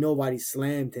 Definitely nobody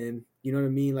slammed him. You know what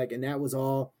I mean? Like, and that was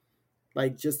all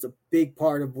like just a big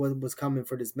part of what was coming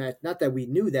for this match. Not that we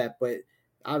knew that, but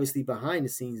obviously behind the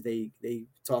scenes they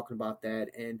talking about that.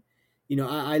 And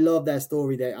I love that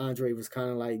story that Andre was kind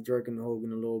of like jerking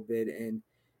Hogan a little bit, and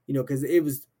because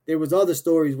there was other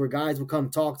stories where guys would come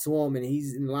talk to him and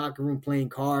he's in the locker room playing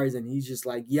cards and he's just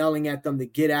like yelling at them to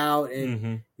get out,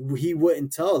 and he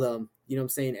wouldn't tell them, I'm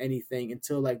saying, anything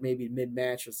until like maybe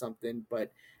mid-match or something.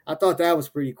 But I thought that was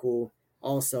pretty cool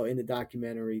also in the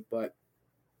documentary. But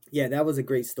yeah, that was a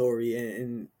great story,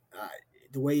 and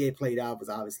the way it played out was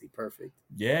obviously perfect.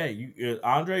 Yeah,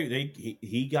 Andre,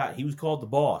 he was called the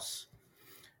boss,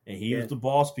 and he was the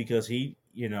boss because he,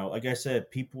 like I said,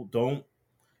 people don't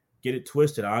get it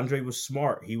twisted. Andre was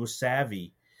smart. He was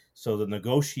savvy. So the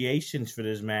negotiations for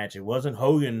this match, it wasn't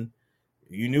Hogan.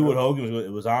 You knew what Hogan was.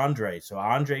 It was Andre. So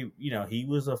Andre, he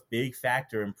was a big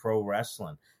factor in pro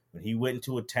wrestling. When he went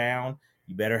into a town,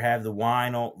 you better have the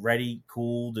wine all ready,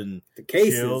 cooled, and the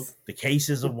cases. chilled. The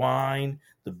cases of wine,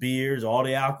 the beers, all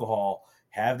the alcohol.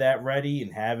 Have that ready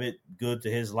and have it good to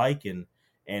his liking.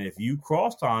 And if you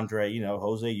crossed Andre,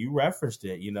 Jose, you referenced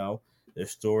it.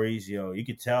 There's stories. You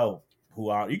could tell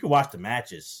you could watch the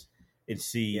matches and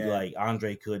see like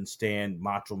Andre couldn't stand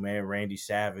Macho Man Randy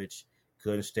Savage,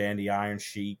 couldn't stand the Iron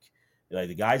Sheik. Like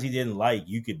the guys he didn't like,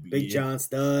 you could Big John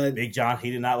Studd. Big John,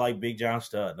 he did not like Big John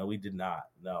Studd. No, he did not.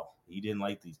 No, he didn't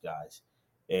like these guys.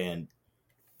 And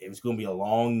it was going to be a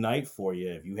long night for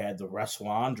you if you had to wrestle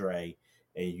Andre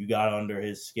and you got under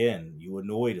his skin. You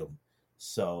annoyed him.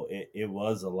 So it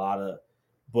was a lot of,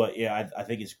 but yeah, I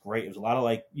think it's great. It was a lot of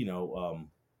like,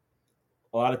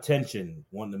 a lot of tension,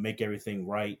 wanting to make everything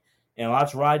right, and a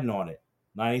lot's riding on it.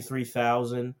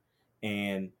 93,000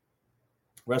 and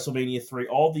WrestleMania 3,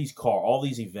 all these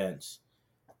events,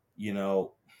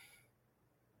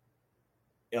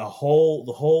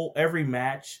 every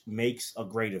match makes a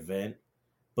great event,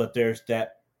 but there's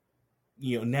that,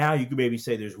 now you could maybe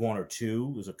say there's one or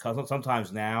two. There's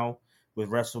sometimes now with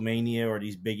WrestleMania or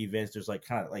these big events, there's like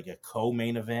kind of like a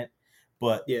co-main event.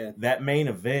 But that main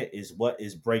event is what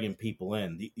is bringing people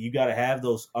in. You got to have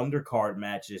those undercard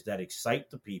matches that excite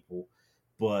the people.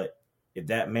 But if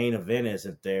that main event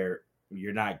isn't there,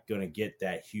 you're not going to get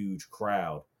that huge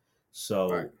crowd.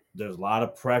 So there's a lot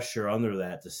of pressure under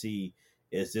that to see,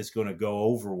 is this going to go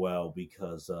over well?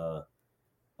 Because a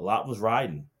lot was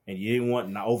riding. And you didn't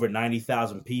want over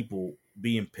 90,000 people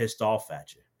being pissed off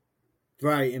at you.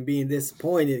 Right, and being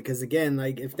disappointed. Because, again,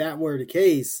 like if that were the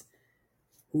case,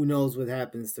 who knows what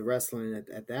happens to wrestling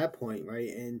at that point, right?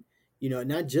 And,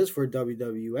 not just for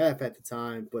WWF at the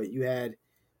time, but you had,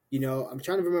 I'm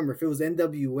trying to remember if it was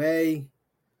NWA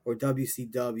or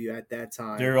WCW at that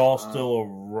time. They're all still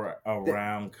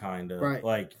around, kind of.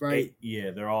 Right.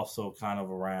 They're also kind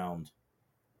of around.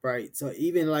 Right. So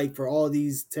even like for all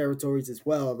these territories as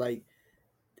well, like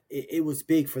it was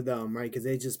big for them, right? Because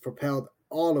they just propelled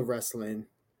all of wrestling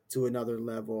to another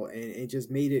level, and it just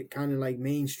made it kind of like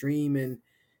mainstream and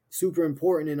super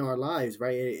important in our lives,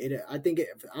 right? I think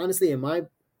honestly in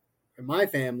my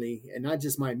family, and not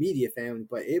just my immediate family,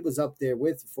 but it was up there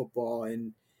with football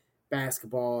and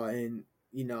basketball and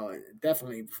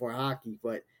definitely before hockey,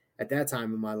 but at that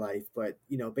time in my life. But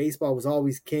baseball was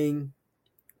always king,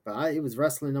 but it was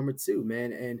wrestling number 2,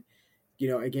 man. And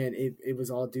again, it was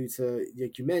all due to,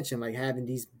 like you mentioned, like having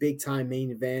these big time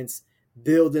main events,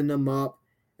 building them up,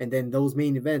 and then those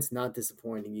main events not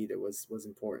disappointing either was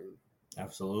important.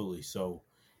 Absolutely. So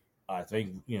I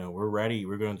think, we're ready.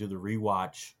 We're going to do the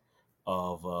rewatch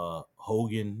of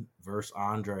Hogan versus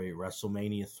Andre,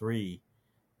 WrestleMania 3.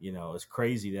 It's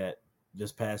crazy that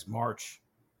this past March,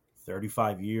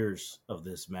 35 years of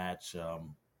this match.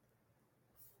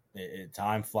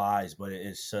 Time flies, but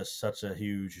it's such a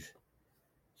huge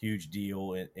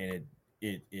deal. And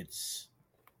it's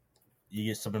you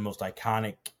get some of the most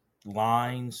iconic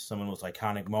lines, some of the most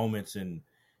iconic moments in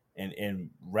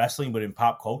wrestling, but in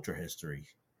pop culture history,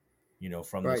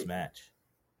 from this match.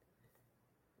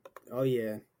 Oh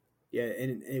yeah.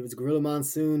 And it was Gorilla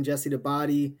Monsoon, Jesse the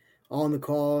Body on the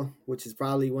call, which is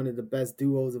probably one of the best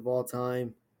duos of all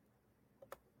time.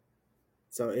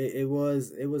 So it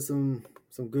was some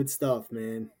good stuff,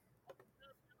 man.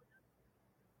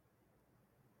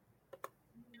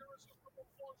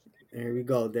 There we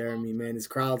go, Jeremy, man. This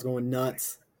crowd's going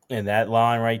nuts. And that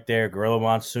line right there, Gorilla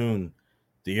Monsoon,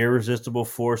 the irresistible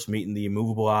force meeting the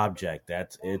immovable object.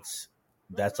 That's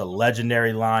a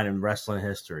legendary line in wrestling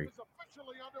history.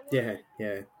 Yeah.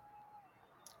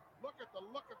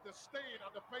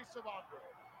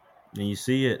 And you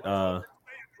see it.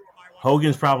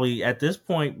 Hogan's probably at this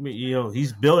point,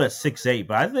 he's built at 6'8",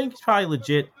 but I think he's probably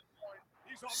legit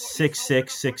 6'6",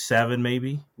 6'7",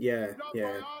 maybe. Yeah,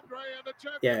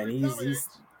 and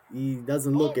he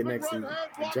doesn't look it next to the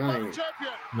Giant.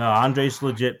 No, Andre's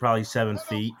legit probably 7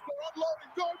 feet.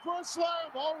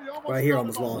 Right here,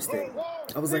 almost lost it.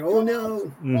 I was like, oh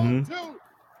no. Mm-hmm.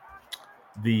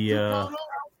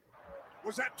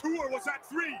 Was that 2 or was that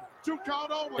 3? 2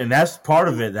 count only. And that's part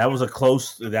of it. That was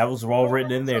all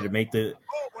written in there to make the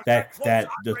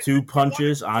 2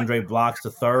 punches. Andre blocks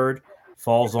the third,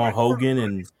 falls on Hogan,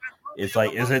 and it's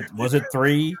like, was it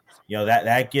 3?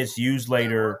 That gets used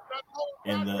later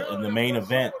in the main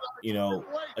event,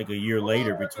 like a year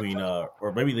later between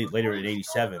or maybe later in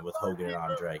 '87 with Hogan and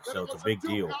Andre. So it's a big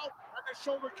deal.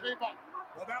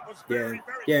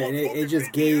 Yeah, and it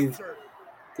just gave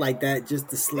like that, just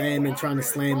the slam and trying to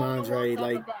slam Andre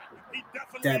like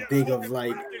that big of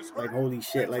like holy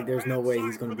shit, like there's no way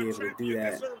he's gonna be able to do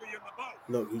that.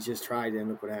 Look, he just tried it and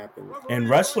look what happened. And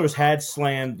wrestlers had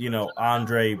slammed,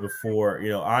 Andre before,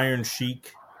 Iron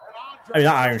Sheik. I mean,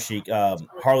 not Iron Sheik.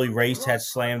 Harley Race had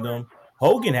slammed him.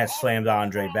 Hogan had slammed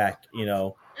Andre back,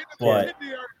 but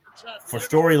for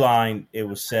storyline, it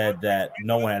was said that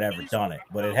no one had ever done it.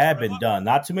 But it had been done.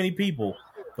 Not too many people,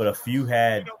 but a few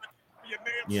had,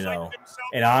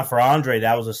 And for Andre,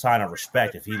 that was a sign of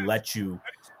respect. If he let you,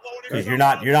 because you're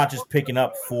not just picking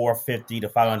up 450 to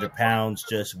 500 pounds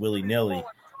just willy nilly.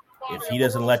 If he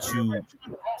doesn't let you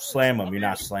slam him, you're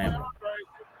not slamming him.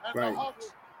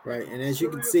 Right. And as you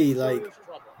can see, like,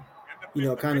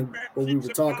 kind of what we were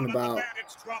talking about,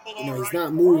 he's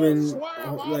not moving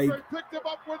like,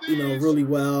 really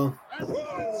well.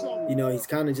 He's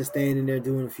kind of just standing there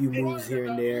doing a few moves here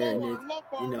and there, and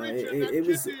it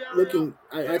was looking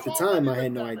at the time I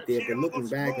had no idea, but looking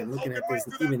back and looking at this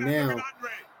even now,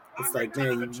 it's like,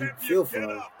 man, you feel for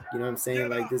him. You know what I'm saying?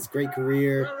 Like, this great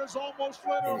career,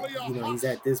 and, he's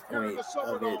at this point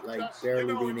of it, like,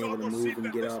 barely being able to move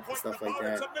and get up and stuff like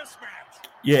that.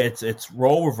 Yeah, it's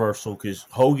role reversal because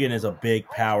Hogan is a big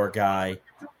power guy,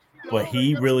 but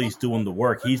he really is doing the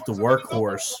work. He's the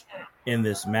workhorse in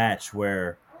this match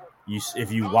where if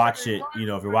you watch it,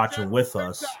 if you're watching with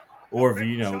us, or if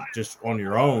you just on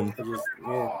your own,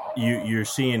 you're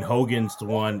seeing Hogan's the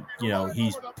one.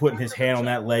 He's putting his hand on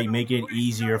that leg, making it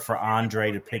easier for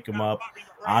Andre to pick him up.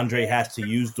 Andre has to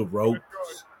use the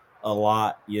ropes a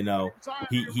lot. He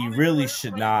really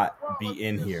should not be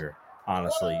in here.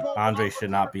 Honestly, Andre should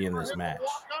not be in this match.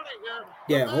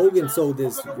 Yeah, Hogan sold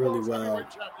this really well.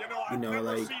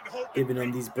 Like giving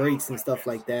him these breaks and stuff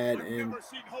like that, and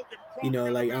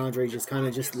like Andre just kind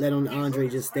of just let Andre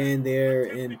just stand there,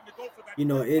 and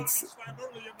it's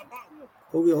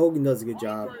Hogan does a good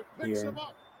job here.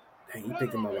 Dang, he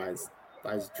picked him up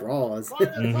by his draws.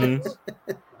 Mm-hmm.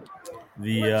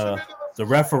 The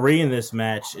referee in this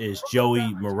match is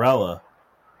Joey Marella,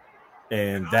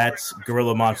 and that's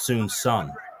Gorilla Monsoon's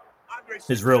son,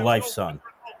 his real life son.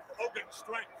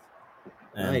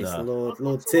 And, nice, a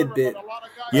little tidbit.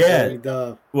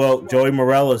 Yeah. Well, Joey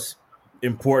Morella's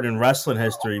important in wrestling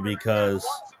history because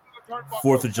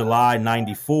 4th of July,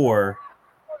 94,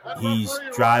 he's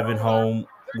driving home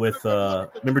with,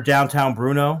 remember Downtown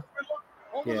Bruno?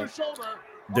 Yeah.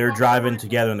 They're driving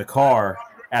together in the car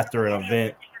after an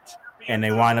event, and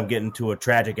they wind up getting into a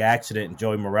tragic accident, and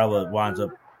Joey Marella winds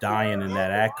up dying in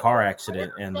that car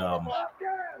accident, and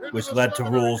which led to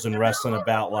rules in wrestling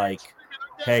about, like,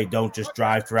 hey, don't just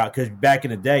drive throughout. Because back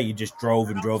in the day, you just drove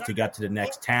till you got to the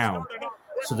next town.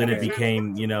 So then it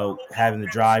became, having to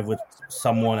drive with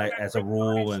someone as a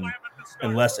rule. And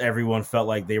unless everyone felt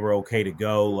like they were okay to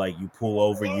go, like you pull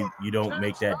over, you don't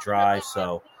make that drive.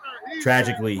 So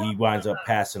tragically, he winds up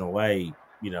passing away,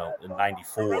 in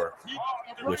 94,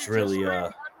 which really,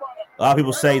 a lot of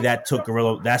people say that's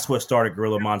what started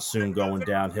Gorilla Monsoon going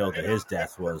downhill to his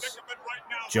death was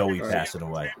Joey passing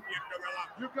away.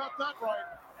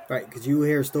 Right, because you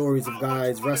hear stories of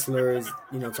guys, wrestlers,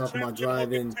 talking about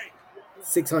driving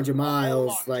 600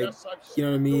 miles, like, you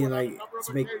know what I mean, like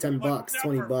to make $10,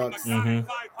 $20, mm-hmm.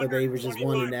 but they were just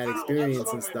wanting that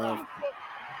experience and stuff.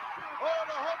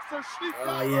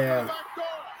 Oh yeah,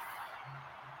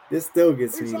 this still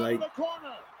gets me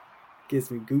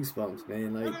goosebumps,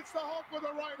 man. Like,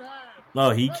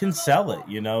 no, he can sell it.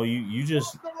 You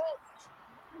just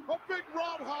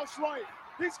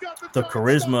the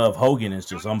charisma of Hogan is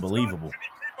just unbelievable.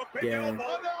 Yeah.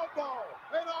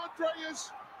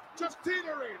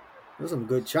 There's some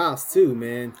good chops too,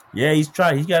 man. Yeah, he's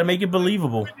trying. He's got to make it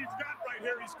believable.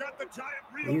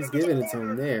 He's giving it to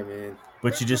him there, man.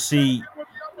 But you just see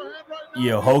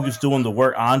Hogan's doing the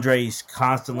work. Andre's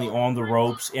constantly on the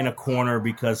ropes in a corner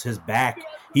because his back,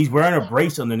 he's wearing a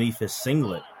brace underneath his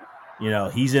singlet.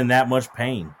 He's in that much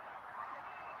pain.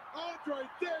 Andre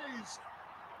dazed.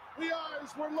 The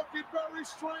eyes were looking very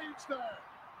strange there.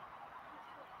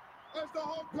 As the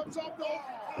Hulk comes up,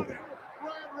 ran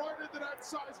right into that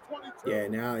size 22. Yeah,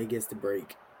 now he gets the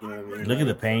break. You know what I mean? Look at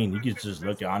the pain. You can just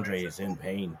look at Andre is in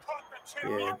pain.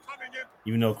 Yeah.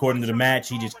 Even though according to the match,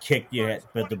 he just kicked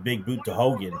but the big boot to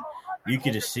Hogan, you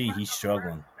could just see he's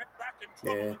struggling.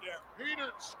 Yeah.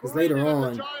 Because later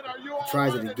on, he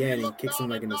tries it again and kicks him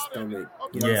like in the stomach.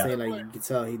 You know what I'm saying? Like, you can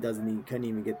tell he couldn't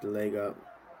even get the leg up.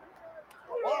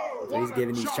 So he's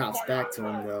giving these chops back to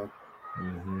him, though.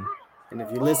 Mm-hmm. And if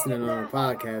you're listening on the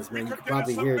podcast, man, you can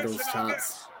probably hear those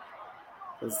chops.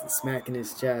 Those smacking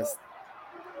his chest.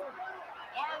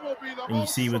 And you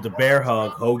see with the bear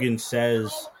hug, Hogan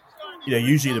says,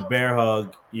 usually the bear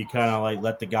hug, you kind of like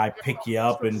let the guy pick you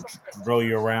up and throw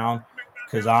you around.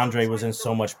 Because Andre was in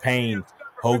so much pain,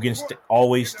 Hogan's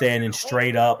always standing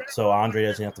straight up, so Andre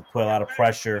doesn't have to put a lot of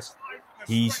pressure.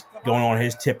 He's going on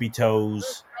his tippy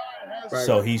toes,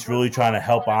 so he's really trying to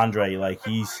help Andre. Like,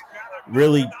 he's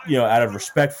really, out of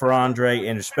respect for Andre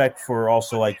and respect for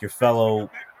also like your fellow,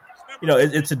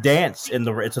 it's a dance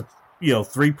it's a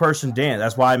 3-person dance.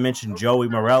 That's why I mentioned Joey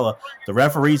Marella. The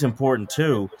referee's important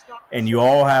too, and you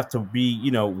all have to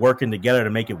be working together to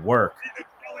make it work.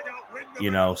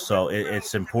 So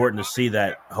it's important to see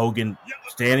that Hogan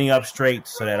standing up straight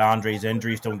so that Andre's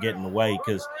injuries don't get in the way,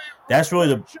 because that's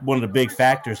really one of the big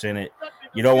factors in it.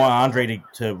 You don't want Andre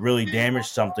to really damage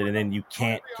something and then you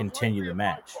can't continue the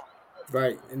match.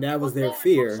 Right, and that was their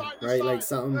fear, right? Like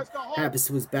something happens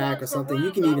to his back or something. You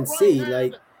can even see,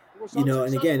 like,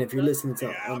 and again, if you're listening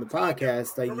on the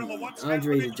podcast, like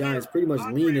Andre the Giant's pretty much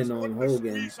leaning on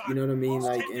Hogan. You know what I mean?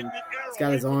 Like, and he's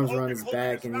got his arms around his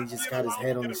back, and he just got his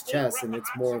head on his chest, and it's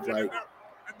more of like,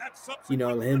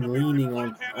 him leaning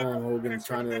on Hogan, and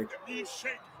trying to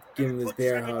give him this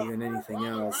bear hug and anything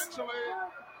else.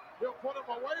 He'll put him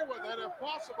away with it. If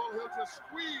possible, he'll just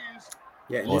squeeze.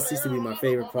 Yeah, and this used to be my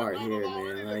favorite part here,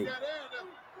 man. Like,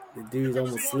 the dude's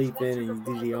almost sleeping, and you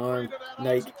do the arm.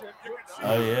 Like,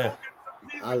 oh, yeah.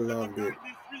 I loved it.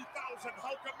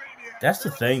 That's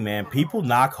the thing, man. People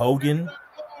knock Hogan,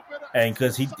 and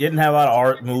because he didn't have a lot of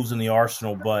art moves in the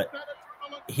arsenal, but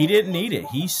he didn't need it.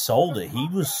 He sold it. He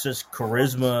was just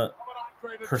charisma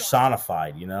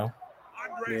personified, Yeah.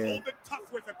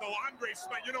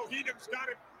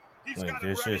 Like,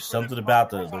 there's just something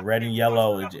about the red and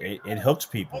yellow. It hooks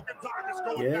people.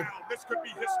 Yeah.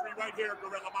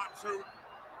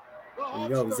 There you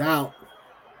go. He's out.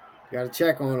 You got to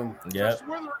check on him. Yep.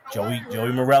 Joey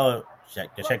Marella.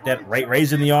 Check that.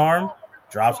 Raising the arm.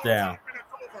 Drops down.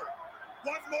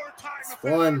 It's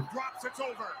one.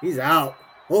 He's out.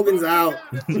 Hogan's out.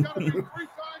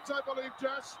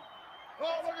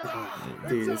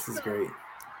 Dude, this is great.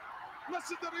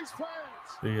 Listen to these fans.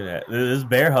 Look at that. This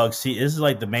bear hug. See, this is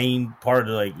like the main part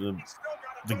of like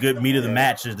the good meat of the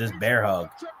match is this bear hug.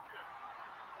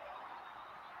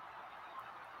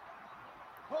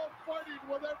 Hulk fighting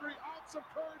with every ounce of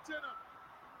courage in him.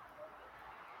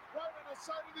 Right in the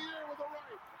side of the ear with a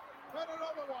right. And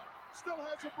another one. Still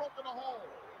hasn't broken a hole.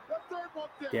 The third one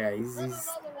did. Yeah, he's and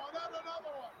another one. And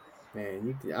another one.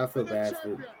 man. I feel bad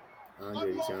for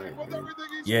Andre the Giant, man.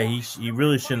 Yeah, he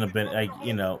really shouldn't have been like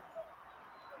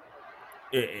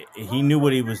he knew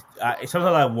what he was.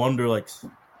 Sometimes I wonder, like,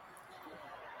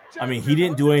 I mean, he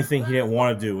didn't do anything he didn't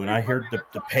want to do, and I heard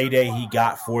the payday he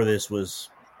got for this was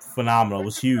phenomenal. It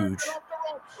was huge,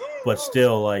 but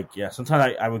still, like, yeah.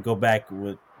 Sometimes I would go back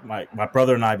with my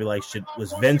brother and I'd be like,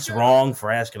 was Vince wrong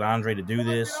for asking Andre to do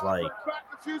this? Like,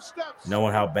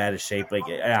 knowing how bad his shape. Like,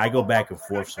 I go back and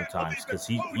forth sometimes because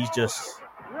he's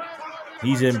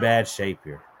in bad shape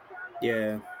here.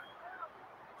 Yeah.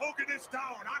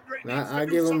 I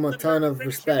give him a ton of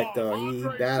respect, though. He's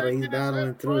battling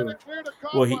through.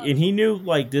 Well, he knew,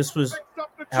 like, this was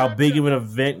how big of an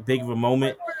event, big of a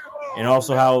moment, and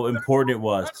also how important it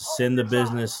was to send the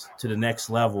business to the next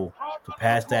level, to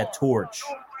pass that torch.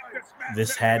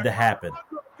 This had to happen.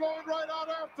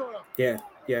 Yeah,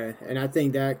 and I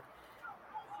think that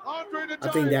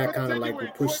kind of like will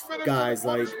push guys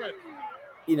like,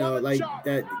 like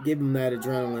that, give them that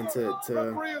adrenaline to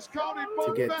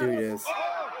get through this.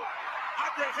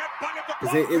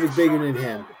 Because it was bigger than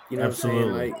him. You know Absolutely.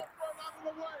 what I'm saying? Like,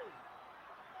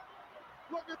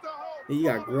 you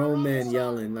got grown men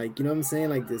yelling, like, you know what I'm saying?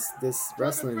 Like this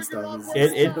wrestling stuff.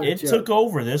 It took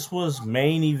over. This was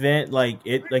main event. Like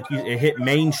it hit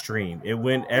mainstream. It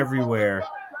went everywhere.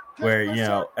 where, you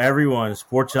know, everyone,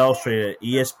 Sports Illustrated,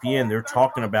 ESPN, they're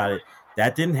talking about it.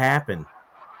 That didn't happen.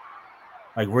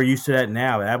 Like, we're used to that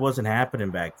now. That wasn't happening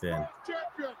back then.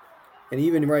 And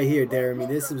even right here, Darren, I mean,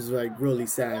 this was like really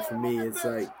sad for me. It's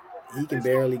like he can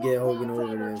barely get Hogan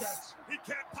over this. He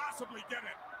can't possibly get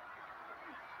it.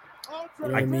 You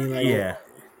know what I mean? Like, Yeah.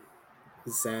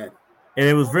 it's sad. And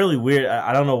it was really weird.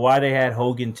 I don't know why they had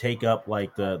Hogan take up,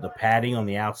 like, the padding on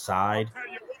the outside.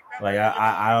 Like,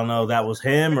 I don't know if that was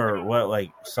him or what, like,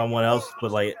 someone else,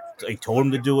 but, like, they told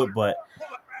him to do it, but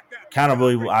kind of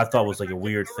really, I thought was, like, a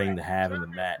weird thing to have in the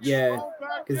match. Yeah,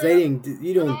 because they didn't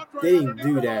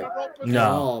do that at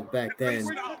all back then.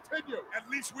 At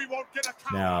least we won't get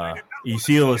a Now, you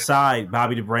see on the side,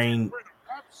 Bobby the Brain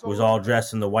was all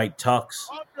dressed in the white tux.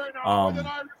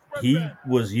 He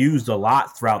was used a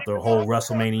lot throughout the whole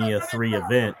WrestleMania 3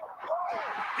 event.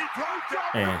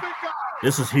 And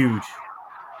this is huge.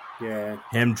 Yeah.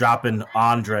 Him dropping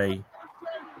Andre.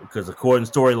 Because according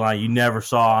to storyline, you never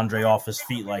saw Andre off his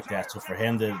feet like that. So for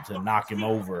him to knock him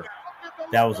over,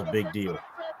 that was a big deal.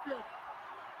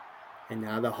 And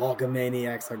now the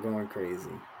Hulkamaniacs are going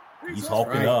crazy. He's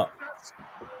hulking up.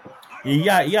 You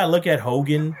got to look at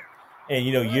Hogan. And,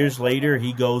 you know, years later,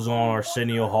 he goes on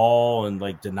Arsenio Hall and,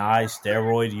 like, denies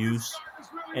steroid use.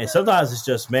 And sometimes it's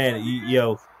just, man, you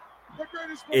know,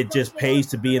 it just pays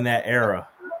to be in that era.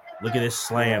 Look at this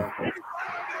slam.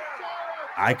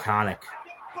 Iconic.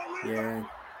 Yeah,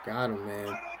 got him,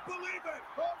 man.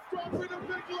 Look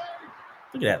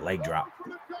at that leg drop.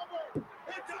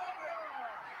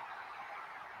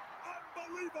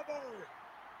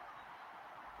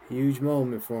 Huge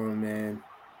moment for him, man.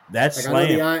 That Like,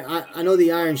 slam. I know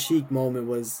the Iron Sheik moment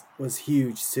was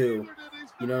huge too.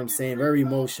 You know what I'm saying? Very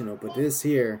emotional. But this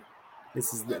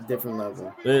is a different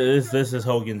level. This is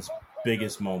Hogan's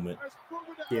biggest moment.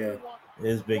 Yeah.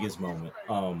 His biggest moment.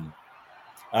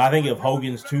 I think of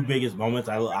Hogan's two biggest moments.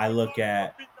 I look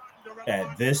at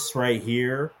this right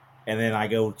here, and then I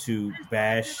go to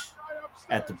Bash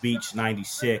at the Beach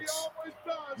 '96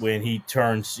 when he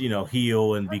turns, you know,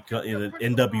 heel and the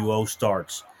NWO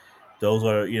starts. Those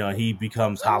are, you know, he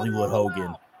becomes Hollywood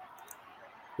Hogan.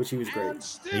 Which he was great.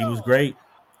 He was great.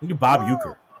 Look at Bob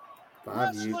Uecker. Bob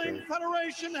Wrestling Uecker.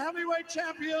 Federation Heavyweight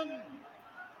Champion,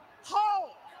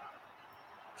 Hulk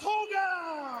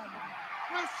Hogan.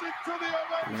 Listen to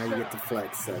the Now you get the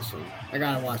flex session. I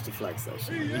gotta watch the flex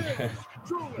session.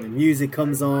 truly. The music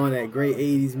comes on, that great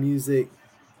 80s music.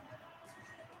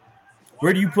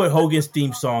 Where do you put Hogan's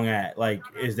theme song at? Like,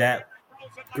 is that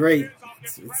Great.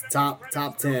 It's top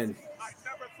 10.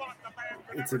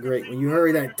 It's a great. When you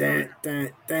heard that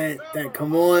that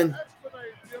come on,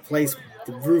 place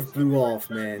the roof blew off,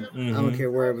 man. I don't care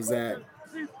where it was at.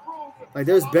 Like,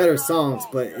 there's better songs,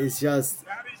 but it's just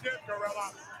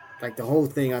like the whole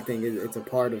thing. I think it's a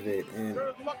part of it, and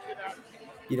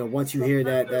you know, once you hear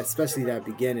that especially that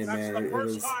beginning, man, it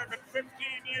was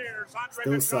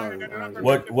still sung.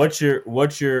 what's your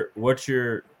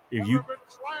if you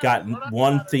got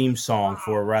one theme song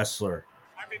for a wrestler,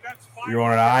 you're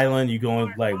on an island, you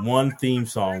going like one theme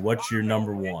song, what's your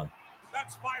number one?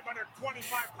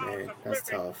 Man, that's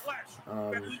tough.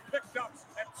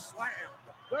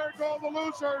 There go the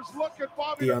losers. Look at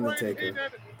Bobby The Undertaker.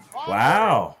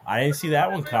 Wow, I didn't see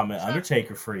that one coming.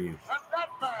 Undertaker for you.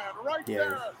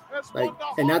 Yeah, like,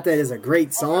 and not that it's a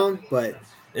great song, but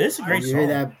It's a great when you song. hear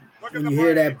that, when you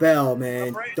hear that bell,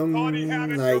 man, dong,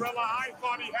 like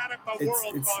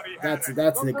that's a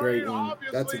great one.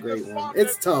 That's a great one.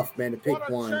 It's tough, man, to pick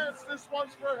one,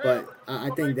 but I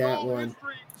think that one.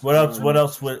 What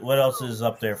else is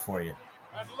up there for you?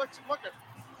 And look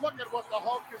at what the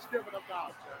Hulk is giving them now.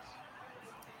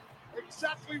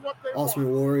 Exactly what they Ultimate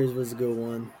want. Warriors was a good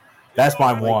one. That's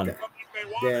my Like one. that.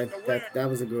 Yeah, that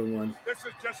was a good one. This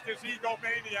is just his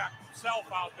egomaniac self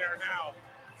out there now.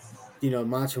 You know,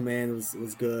 Macho Man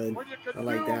was good. I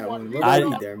like that one. What I-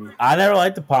 about you, Jeremy? I never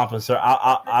liked the pomp and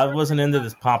I wasn't into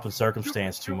this pomp and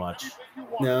circumstance too much.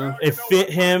 No, It fit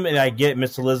him, and I get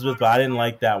Miss Elizabeth, but I didn't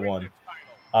like that one.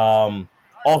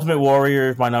 Ultimate Warrior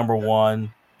is my number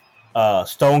one.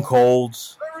 Stone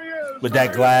Cold's There he is. with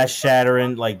that glass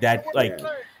shattering, like that, like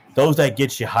those that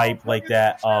get you hype, like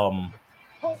that.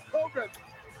 Hulk Hogan.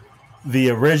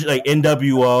 The original, like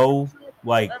NWO,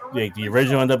 like the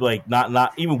original NWO, like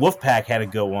not even Wolfpack had a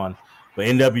good one, but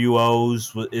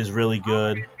NWO's is really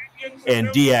good, and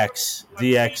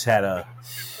DX had a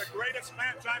The greatest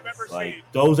match I've ever like seen.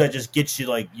 those that just get you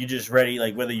like you're just ready,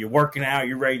 like whether you're working out,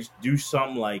 you're ready to do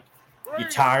something, like you're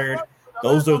tired.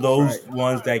 Those are those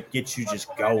ones that get you just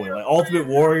going. Like Ultimate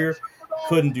Warrior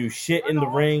couldn't do shit in the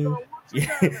ring,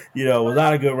 you know, was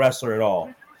not a good wrestler at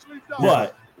all.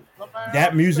 But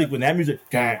that music, when that music,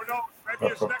 Who knows?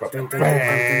 Maybe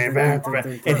his next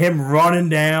and him running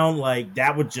down, like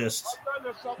that would just,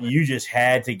 you just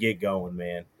had to get going,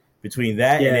 man. Between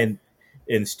that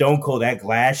and Stone Cold, that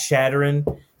glass shattering,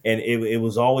 and it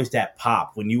was always that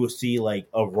pop when you would see like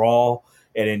a Raw,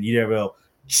 and then you never go,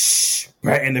 shh,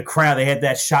 and the crowd, they had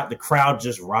that shot, the crowd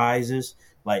just rises,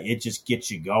 like it just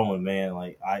gets you going, man.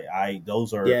 Like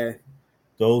those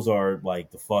are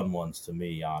like the fun ones to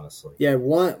me, honestly. Yeah,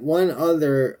 one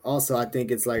other also I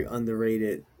think it's like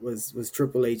underrated was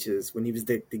Triple H's when he was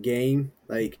the game,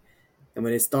 like, and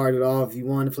when it started off, you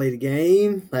want to play the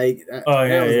game, like that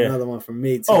was another one for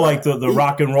me too. Oh, like the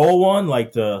rock and roll one,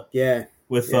 like with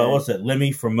what's that,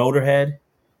 Lemmy from Motorhead?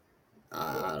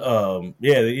 The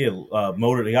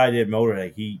guy did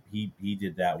Motorhead. He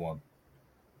did that one.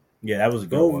 Yeah, that was a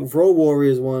good one. Road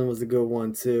Warriors one was a good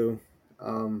one too.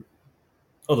 The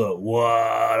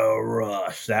What a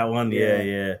Rush. That one,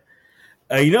 yeah.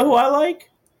 You know who I like?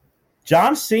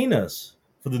 John Cena's.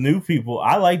 For the new people,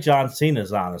 I like John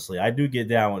Cena's, honestly. I do get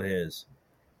down with his.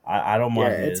 I don't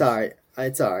mind his. It's all right.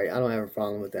 It's all right. I don't have a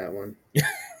problem with that one.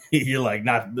 You're like,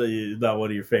 not one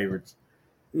of your favorites.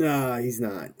 No, he's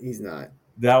not. He's not.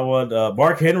 That one,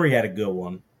 Mark Henry had a good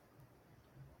one.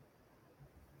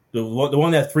 The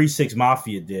one that 3-6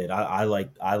 Mafia did. I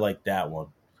like that one.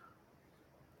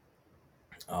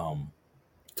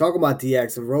 Talk about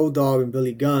DX, Road Dogg and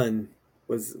Billy Gunn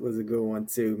was a good one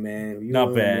too, man.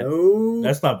 Not bad.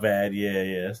 That's not bad.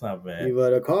 Yeah, that's not bad. You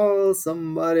better call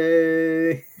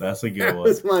somebody. That's a good that one.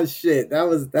 was my shit. That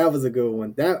was a good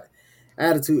one. That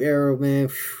Attitude Era, man.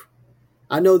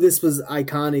 I know this was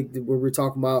iconic where we're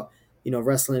talking about,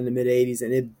 wrestling in the mid '80s,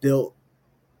 and it built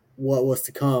what was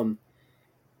to come.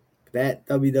 That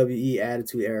WWE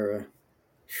Attitude Era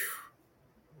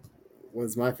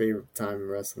was my favorite time in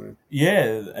wrestling.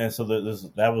 Yeah, and so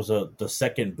that was the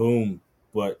second boom,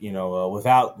 but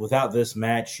without this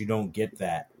match, you don't get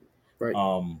that. Right.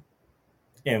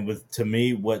 And to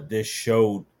me, what this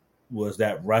showed was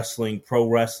that pro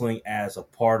wrestling as a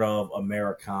part of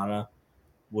Americana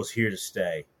was here to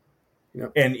stay.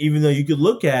 Yep. And even though you could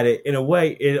look at it in a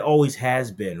way, it always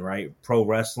has been, right? Pro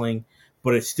wrestling,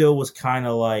 but it still was kind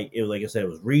of like I said, it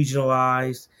was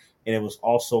regionalized, and it was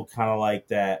also kind of like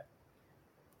that.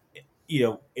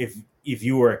 If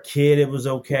you were a kid, it was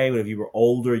okay, but if you were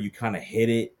older, you kind of hit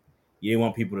it. You didn't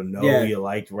want people to know you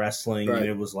liked wrestling, right. And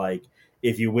it was like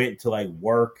if you went to like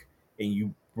work and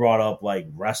you brought up like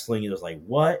wrestling, it was like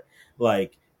what?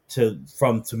 Like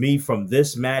from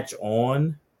this match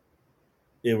on,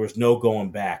 there was no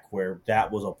going back. Where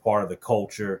that was a part of the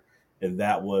culture, and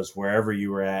that was wherever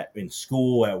you were at, in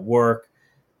school, at work,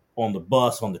 on the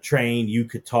bus, on the train, you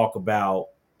could talk about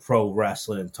pro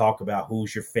wrestling and talk about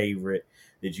who's your favorite.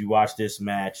 Did you watch this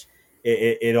match?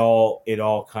 It all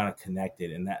kind of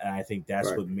connected, and I think that's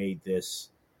right. what made this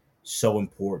so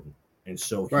important and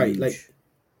so huge. Right, like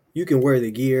you can wear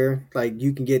the gear, like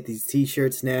you can get these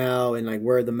T-shirts now and like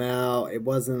wear them out. It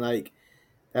wasn't like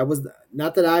that was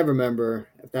not that I remember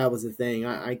if that was a thing.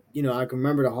 I can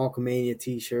remember the Hulkamania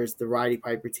T-shirts, the Roddy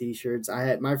Piper T-shirts. I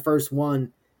had my first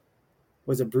one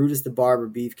was a Brutus the Barber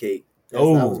Beefcake. That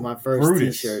was my first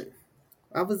Brutus. T-shirt.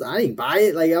 I didn't buy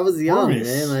it. Like I was young, Brutus.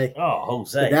 man. Like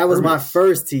Jose. That was my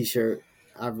first T-shirt.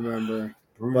 I remember.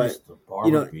 Brutus the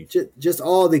Barber Beefcake. Just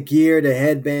all the gear, the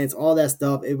headbands, all that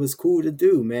stuff. It was cool to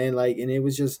do, man. Like, and it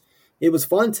was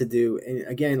fun to do. And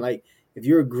again, like if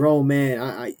you're a grown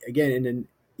man,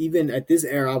 even at this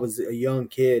era, I was a young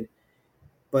kid.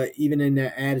 But even in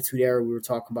that Attitude Era we were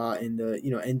talking about in the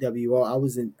NWO, I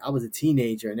was a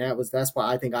teenager, and that's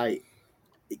why I think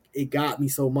it got me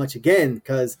so much again,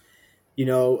 because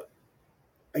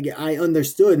I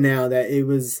understood now that it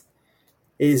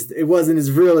wasn't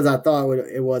as real as I thought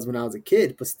it was when I was a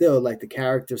kid, but still, like the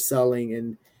character selling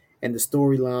and the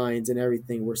storylines and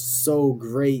everything were so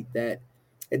great that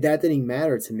didn't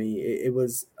matter to me. It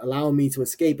was allowing me to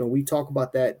escape, and we talk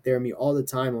about that, Jeremy, all the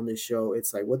time on this show.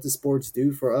 It's like, what does sports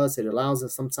do for us? It allows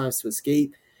us sometimes to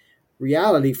escape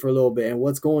reality for a little bit, and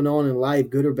what's going on in life,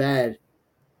 good or bad.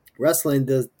 Wrestling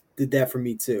did that for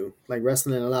me too. Like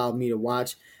wrestling allowed me to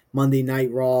watch Monday Night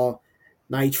Raw,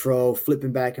 Nitro,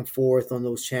 flipping back and forth on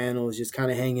those channels, just kind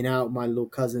of hanging out with my little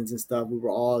cousins and stuff. We were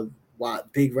all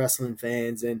big wrestling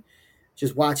fans, and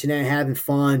just watching that, having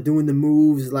fun, doing the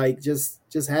moves, like just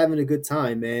having a good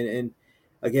time, man. And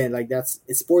again, like it's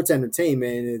sports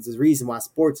entertainment, and it's the reason why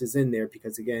sports is in there,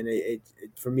 because again, it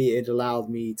for me, it allowed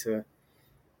me to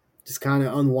just kind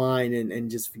of unwind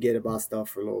and just forget about stuff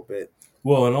for a little bit.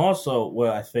 Well, and also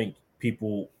what I think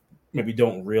people maybe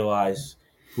don't realize,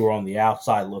 who are on the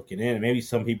outside looking in, and maybe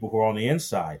some people who are on the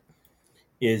inside,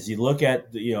 is you look at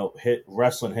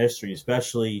wrestling history,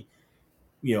 especially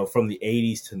from the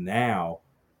 80s to now,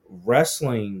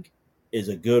 wrestling is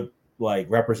a good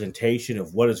representation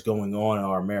of what is going on in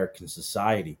our American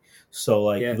society.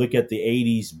 So you look at the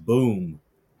 80s boom,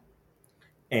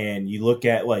 and you look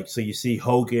at so you see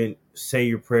Hogan, say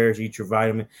your prayers, eat your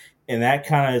vitamin, and that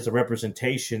kind of is a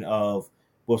representation of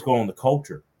what's going on in the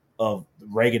culture of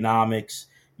Reaganomics.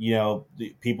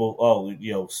 The people,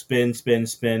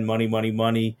 spin,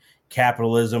 money,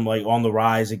 capitalism, on the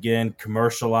rise again,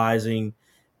 commercializing,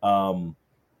 and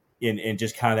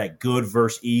just kind of that good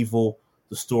versus evil,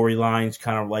 the storylines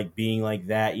kind of being like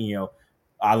that.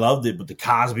 I loved it, but the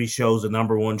Cosby Show's the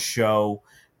number one show,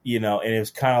 and it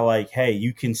was kind of hey,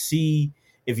 you can see,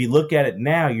 if you look at it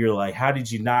now, you're like, how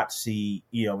did you not see,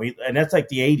 and that's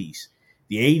the 80s.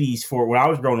 The 80s, for when I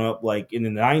was growing up, in the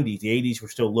 90s, the 80s were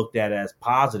still looked at as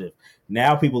positive.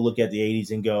 Now people look at the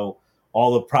 80s and go,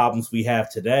 all the problems we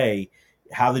have today,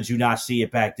 how did you not see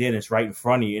it back then? It's right in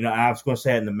front of you. I was going to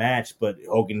say it in the match, but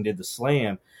Hogan did the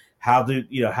slam. How did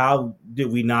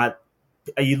we not?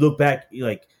 You look back,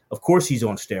 of course he's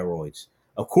on steroids.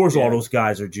 Of course all those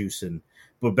guys are juicing.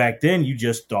 But back then you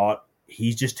just thought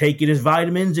he's just taking his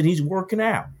vitamins and he's working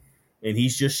out. And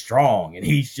he's just strong, and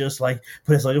he's just but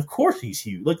it's of course he's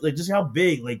huge. Look, just how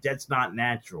big, that's not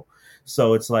natural.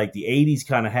 So it's the 80s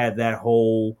kind of had that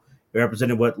whole,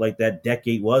 represented what that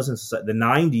decade was in society. The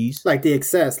 90s. The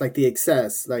excess.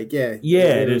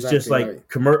 Yeah, it was exactly just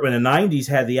when the 90s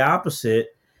had the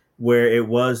opposite, where it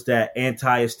was that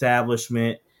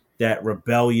anti-establishment, that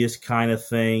rebellious kind of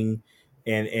thing.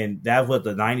 And that's what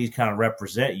the 90s kind of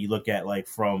represent. You look at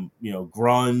from,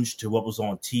 grunge to what was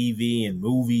on TV and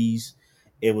movies.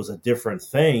 It was a different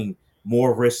thing,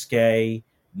 more risque,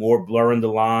 more blurring the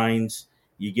lines.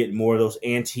 You get more of those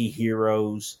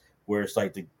anti-heroes where it's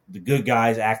the good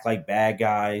guys act like bad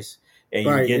guys. And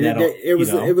right. It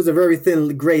was a very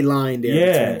thin gray line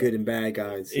there between good and bad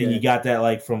guys. And you got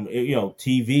that from,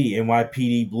 TV,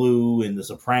 NYPD Blue and The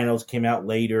Sopranos came out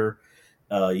later.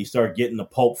 You start getting the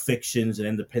Pulp Fictions and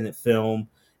independent film.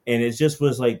 And it just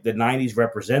was the 90s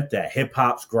represent that. Hip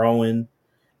hop's growing.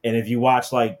 And if you watch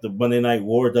the Monday Night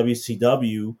War,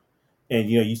 WCW, and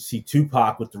you see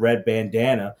Tupac with the red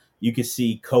bandana, you can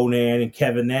see Conan and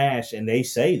Kevin Nash, and they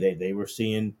say they were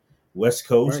seeing West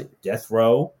Coast, Death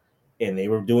Row, and they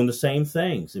were doing the same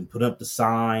things and putting up the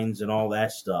signs and all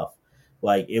that stuff.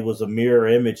 It was a mirror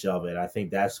image of it. I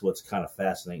think that's what's kind of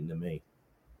fascinating to me.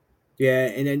 Yeah,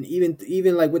 and then even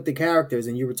with the characters,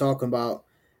 and you were talking about,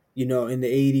 in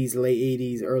the 80s, late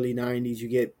 80s, early 90s, you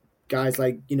get guys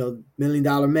like, $1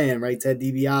 Million Man, right? Ted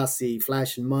DiBiase,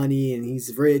 flashing money, and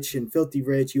he's rich and filthy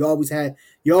rich. You always had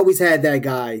that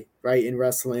guy, right, in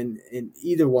wrestling, in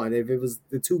either one. If it was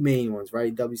the two main ones,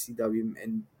 right, WCW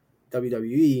and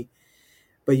WWE,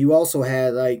 but you also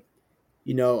had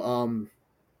you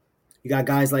got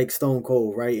guys like Stone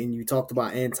Cold, right? And you talked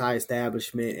about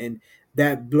anti-establishment and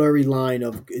that blurry line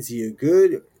of, is he a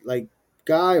good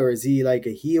guy, or is he a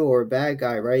heel or a bad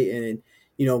guy, right? And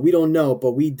we don't know,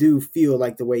 but we do feel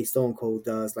the way Stone Cold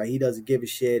does. He doesn't give a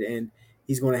shit, and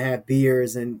he's going to have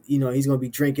beers, and he's going to be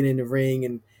drinking in the ring,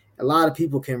 and a lot of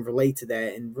people can relate to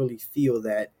that and really feel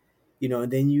that,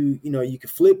 and then you can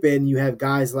flip it, and you have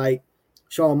guys like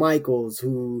Shawn Michaels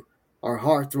who are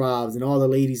heartthrobs, and all the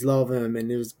ladies love him,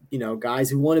 and there's guys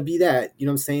who want to be that. You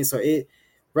know what I'm saying? So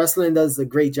wrestling does a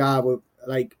great job of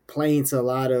playing to a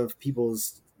lot of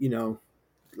people's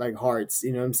hearts.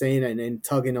 You know what I'm saying? And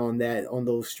tugging on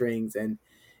those strings, and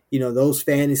those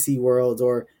fantasy worlds,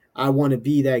 or I want to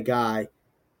be that guy.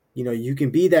 You can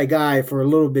be that guy for a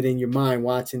little bit in your mind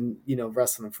watching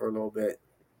wrestling for a little bit.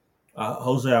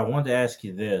 Jose, I wanted to ask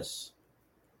you this.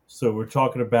 So we're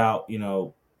talking about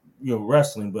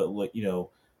wrestling, but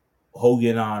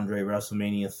Hogan, Andre,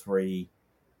 WrestleMania 3,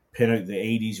 Pinnacle, the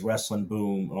 80s wrestling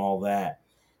boom, and all that.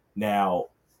 Now,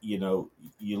 you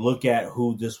look at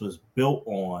who this was built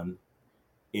on.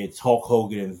 It's Hulk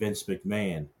Hogan and Vince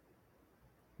McMahon.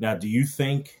 Now, do you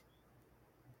think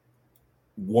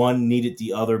one needed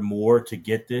the other more to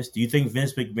get this? Do you think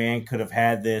Vince McMahon could have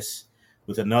had this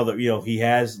with another? He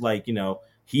has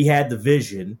he had the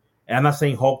vision. And I'm not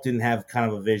saying Hulk didn't have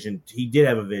kind of a vision. He did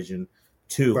have a vision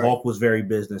too. Right. Hulk was very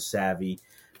business savvy.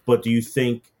 But do you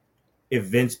think if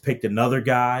Vince picked another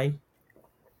guy,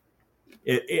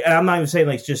 I'm not even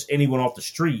saying just anyone off the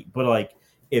street, but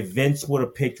if Vince would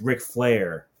have picked Ric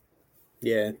Flair,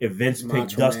 if Vince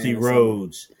picked Dusty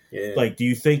Rhodes, do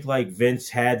you think Vince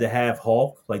had to have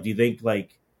Hulk? Do you think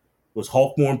was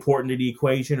Hulk more important to the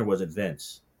equation, or was it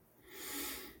Vince?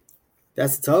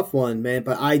 That's a tough one, man.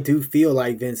 But I do feel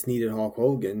like Vince needed Hulk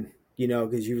Hogan.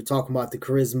 because you were talking about the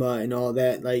charisma and all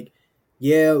that. Like,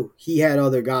 yeah, he had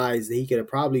other guys that he could have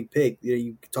probably picked.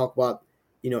 You could talk about,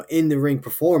 in the ring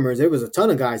performers. There was a ton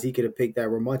of guys he could have picked that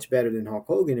were much better than Hulk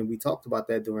Hogan, and we talked about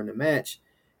that during the match.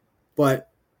 But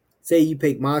say you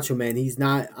pick Macho Man, he's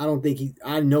not.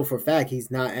 I know for a fact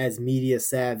he's not as media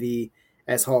savvy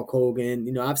as Hulk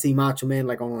Hogan. I've seen Macho Man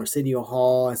like on Arsenio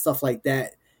Hall and stuff like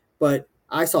that, but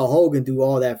I saw Hogan do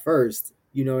all that first.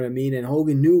 You know what I mean? And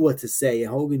Hogan knew what to say,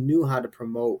 and Hogan knew how to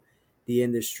promote the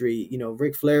industry.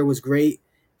 Ric Flair was great.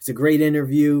 It's a great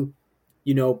interview,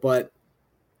 but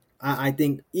I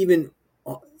think even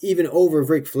over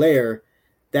Ric Flair,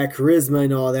 that charisma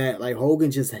and all that, like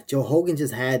Joe Hogan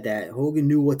just had that. Hogan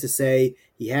knew what to say.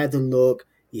 He had the look.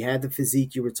 He had the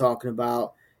physique you were talking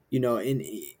about, and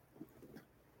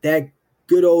that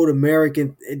good old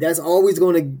American, you're always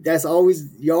going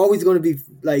to be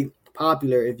like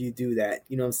popular if you do that.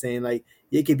 You know what I'm saying? Like,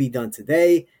 it could be done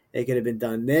today. It could have been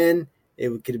done then. It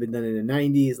could have been done in the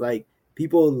 90s. Like,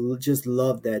 people just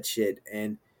love that shit.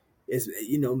 And it's,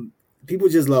 people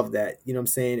just love that. You know what I'm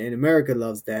saying? And America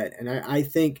loves that. And I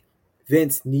think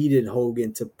Vince needed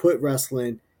Hogan to put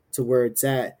wrestling to where it's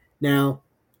at. Now,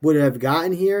 would it have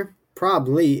gotten here?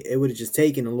 Probably. It would have just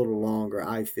taken a little longer,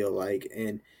 I feel like.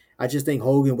 And I just think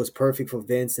Hogan was perfect for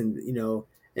Vince, and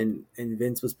and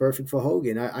Vince was perfect for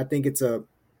Hogan. I think it's a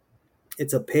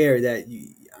pair that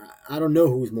I don't know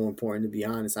who's more important, to be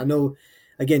honest. I know,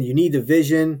 again, you need the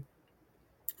vision.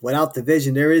 Without the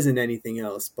vision, there isn't anything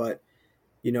else. But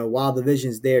while the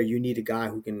vision's there, you need a guy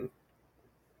who can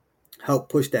help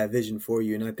push that vision for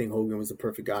you. And I think Hogan was the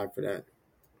perfect guy for that.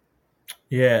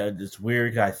 Yeah, it's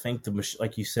weird. I think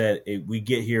like you said, we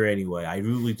get here anyway. I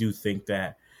really do think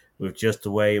that with just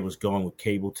the way it was going with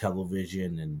cable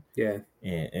television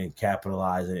and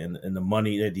capitalizing and the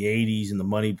money, the 80s and the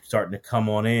money starting to come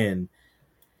on in,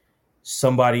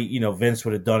 somebody, Vince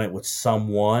would have done it with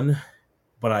someone,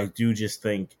 but I do just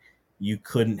think you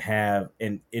couldn't have,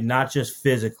 and not just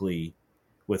physically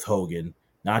with Hogan,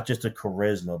 not just a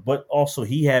charisma, but also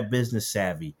he had business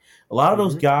savvy. A lot of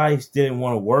those guys didn't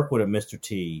want to work with a Mr.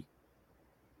 T.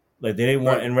 Like, they didn't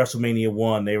want in WrestleMania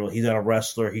 1, he's not a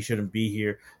wrestler, he shouldn't be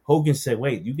here. Hogan said,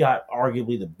 wait, you got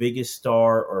arguably the biggest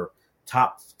star or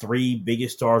top 3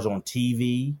 biggest stars on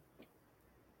TV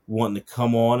wanting to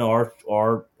come on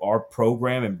our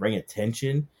program and bring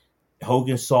attention.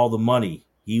 Hogan saw the money.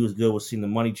 He was good with seeing the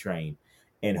money train.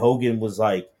 And Hogan was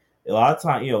like, a lot of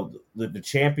times, the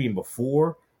champion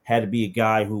before had to be a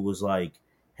guy who was like,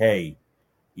 hey,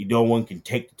 no one can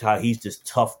take the title. He's this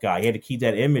tough guy. He had to keep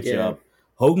that image up.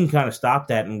 Hogan kind of stopped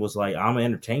that and was like, I'm an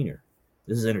entertainer.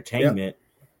 This is entertainment,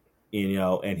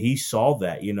 and he saw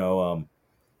that,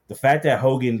 the fact that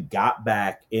Hogan got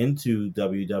back into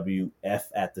WWF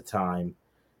at the time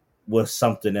was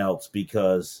something else,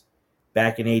 because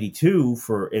back in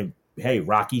 82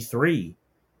 Rocky 3,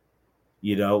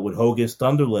 when Hogan's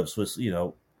Thunder Lips was,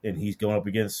 and he's going up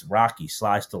against Rocky,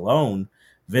 Sly Stallone,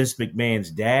 Vince McMahon's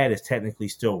dad is technically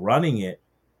still running it.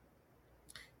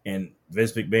 And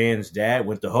Vince McMahon's dad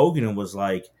went to Hogan and was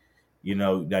like,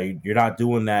 now you're not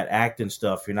doing that acting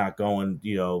stuff. You're not going,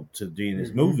 to doing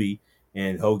this movie.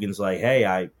 And Hogan's like,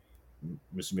 hey,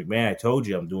 Mr. McMahon, I told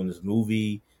you I'm doing this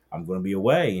movie. I'm going to be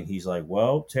away. And he's like,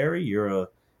 well, Terry, you're a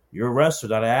wrestler,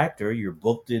 not an actor. You're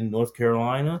booked in North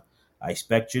Carolina. I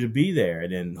expect you to be there.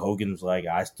 And then Hogan's like,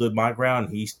 I stood my ground.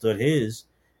 He stood his.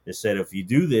 They said, if you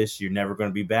do this, you're never going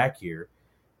to be back here.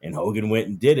 And Hogan went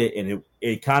and did it. And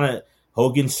it kind of,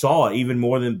 Hogan saw it even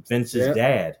more than Vince's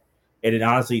dad. And then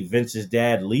honestly, Vince's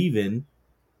dad leaving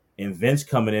and Vince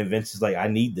coming in, Vince is like, I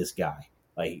need this guy.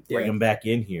 Like, bring him back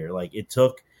in here. Like, it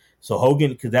took, so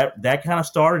Hogan, because that kind of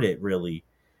started it, really.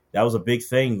 That was a big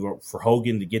thing for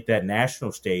Hogan to get that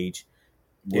national stage,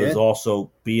 was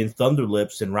also being Thunder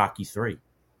Lips in Rocky 3.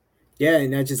 Yeah,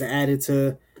 and that just added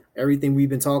to everything we've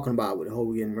been talking about with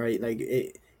Hogan, right? Like,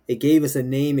 it gave us a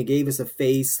name, it gave us a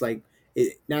face. Like,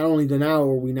 not only now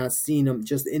are we not seeing him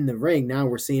just in the ring, now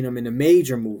we're seeing him in a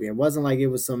major movie. It wasn't like it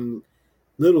was some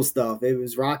little stuff. It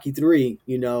was Rocky 3,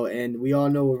 and we all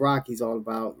know what Rocky's all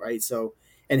about, right? So,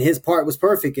 and his part was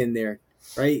perfect in there,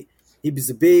 right? He was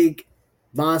a big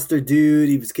monster dude.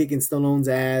 He was kicking Stallone's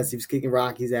ass. He was kicking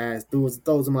Rocky's ass.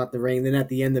 Throws him out the ring. Then at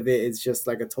the end of it, it's just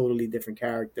like a totally different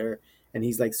character, and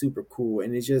he's like super cool.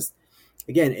 And it just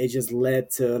led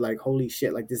to like, holy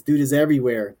shit, like this dude is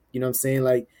everywhere. You know what I'm saying?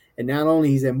 Like, and not only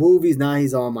he's in movies, now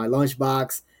he's on My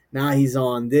Lunchbox. Now he's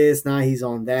on this. Now he's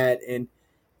on that. And,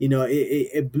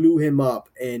 it blew him up.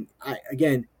 And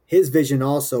again, his vision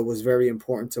also was very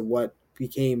important to what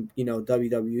became,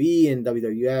 WWE and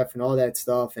WWF and all that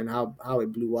stuff and how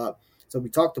it blew up. So we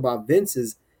talked about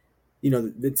Vince's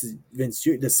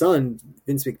the son,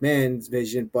 Vince McMahon's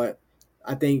vision, but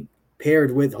I think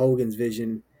paired with Hogan's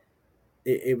vision,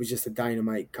 it was just a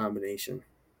dynamite combination.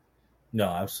 No,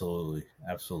 absolutely,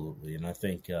 and I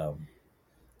think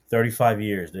 35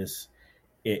 years.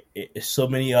 So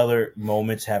many other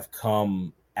moments have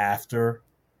come after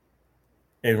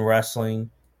in wrestling,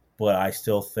 but I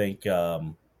still think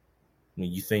when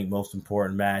you think most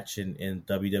important match in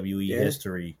WWE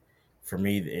history, for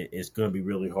me, it's going to be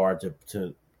really hard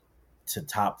to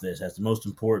top this as the most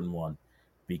important one,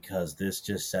 because this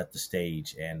just set the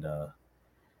stage. And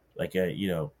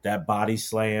that body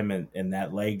slam and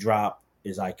that leg drop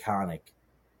is iconic.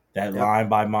 That line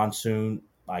by Monsoon,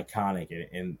 iconic,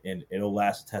 and it'll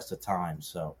last a test of time.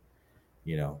 So,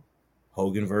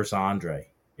 Hogan versus Andre.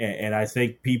 And I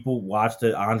think people watch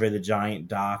the Andre the Giant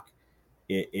doc.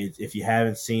 If you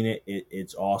haven't seen it,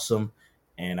 it's awesome.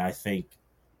 And I think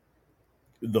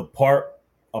the part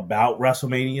about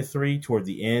WrestleMania 3 toward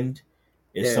the end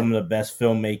is some of the best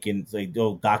filmmaking, like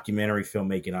documentary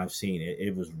filmmaking I've seen.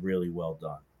 It was really well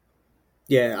done.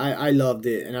 Yeah, I loved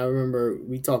it, and I remember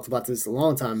we talked about this a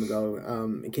long time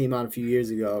ago. It came out a few years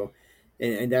ago,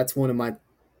 and that's one of my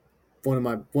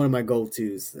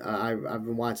go-tos. I've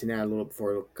been watching that a little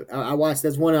before.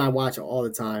 That's one I watch all the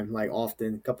time, like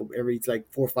often, every 4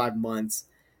 or 5 months.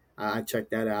 I check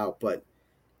that out. But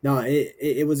no,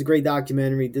 it was a great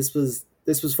documentary. This was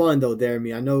fun though,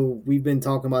 Jeremy. I know we've been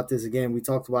talking about this again. We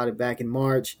talked about it back in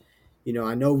March.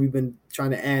 I know we've been trying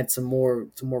to add some more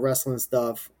wrestling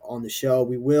stuff on the show.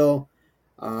 We will,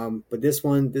 but this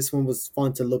one was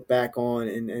fun to look back on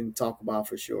and talk about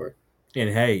for sure. And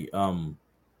hey,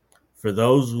 for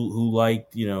those who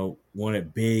liked,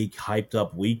 wanted big, hyped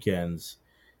up weekends,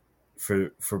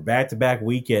 for back-to-back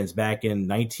weekends back in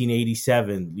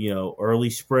 1987, early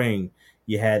spring,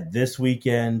 you had this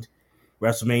weekend,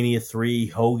 WrestleMania 3,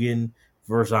 Hogan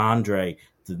versus Andre.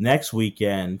 The next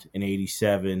weekend in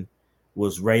 87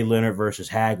 was Ray Leonard versus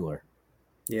Hagler.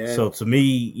 Yeah. So to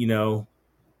me,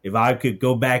 if I could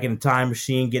go back in the time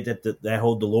machine, get that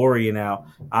whole DeLorean out,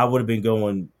 I would have been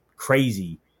going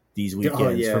crazy these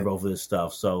weekends for both of this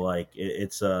stuff. So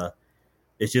it's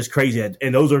just crazy,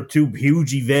 and those are two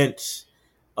huge events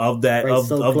of that of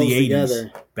the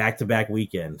 80s, back-to-back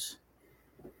weekends.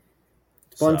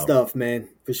 Fun stuff, man,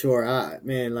 for sure.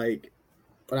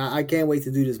 But I can't wait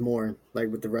to do this more,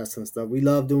 with the wrestling stuff. We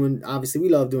love doing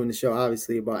the show,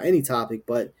 obviously, about any topic,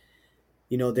 but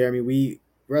Jeremy,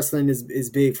 wrestling is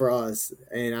big for us,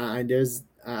 and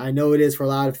I know it is for a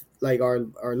lot of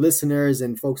our listeners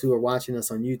and folks who are watching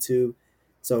us on YouTube.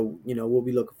 So we'll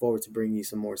be looking forward to bringing you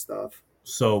some more stuff.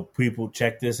 So people,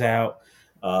 check this out.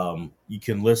 You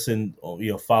can listen,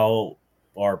 follow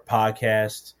our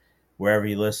podcast wherever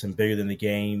you listen. Bigger Than the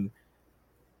Game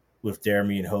with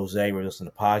Jeremy and Jose. We're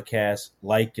listening to podcasts.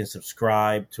 Like and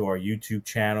subscribe to our YouTube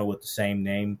channel with the same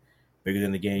name, Bigger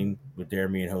Than the Game with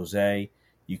Jeremy and Jose.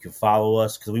 You can follow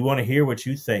us because we want to hear what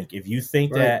you think. If you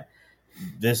think that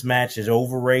this match is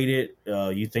overrated,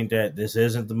 you think that this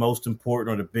isn't the most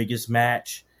important or the biggest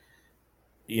match,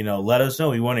 let us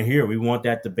know. We want to hear. We want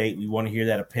that debate. We want to hear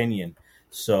that opinion.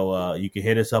 So you can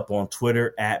hit us up on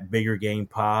Twitter at Bigger Game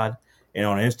Pod and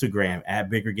on Instagram at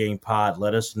Bigger Game Pod.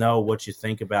 Let us know what you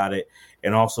think about it.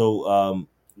 And also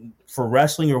for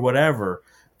wrestling or whatever,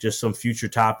 just some future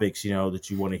topics, that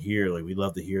you want to hear. We'd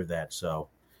love to hear that. So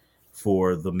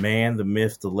for the man, the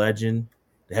myth, the legend,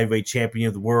 the heavyweight champion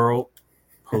of the world,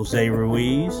 Jose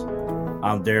Ruiz,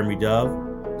 I'm Jeremy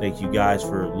Dove. Thank you guys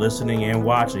for listening and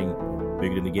watching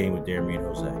Bigger Than the Game with Jeremy and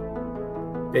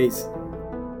Jose. Peace.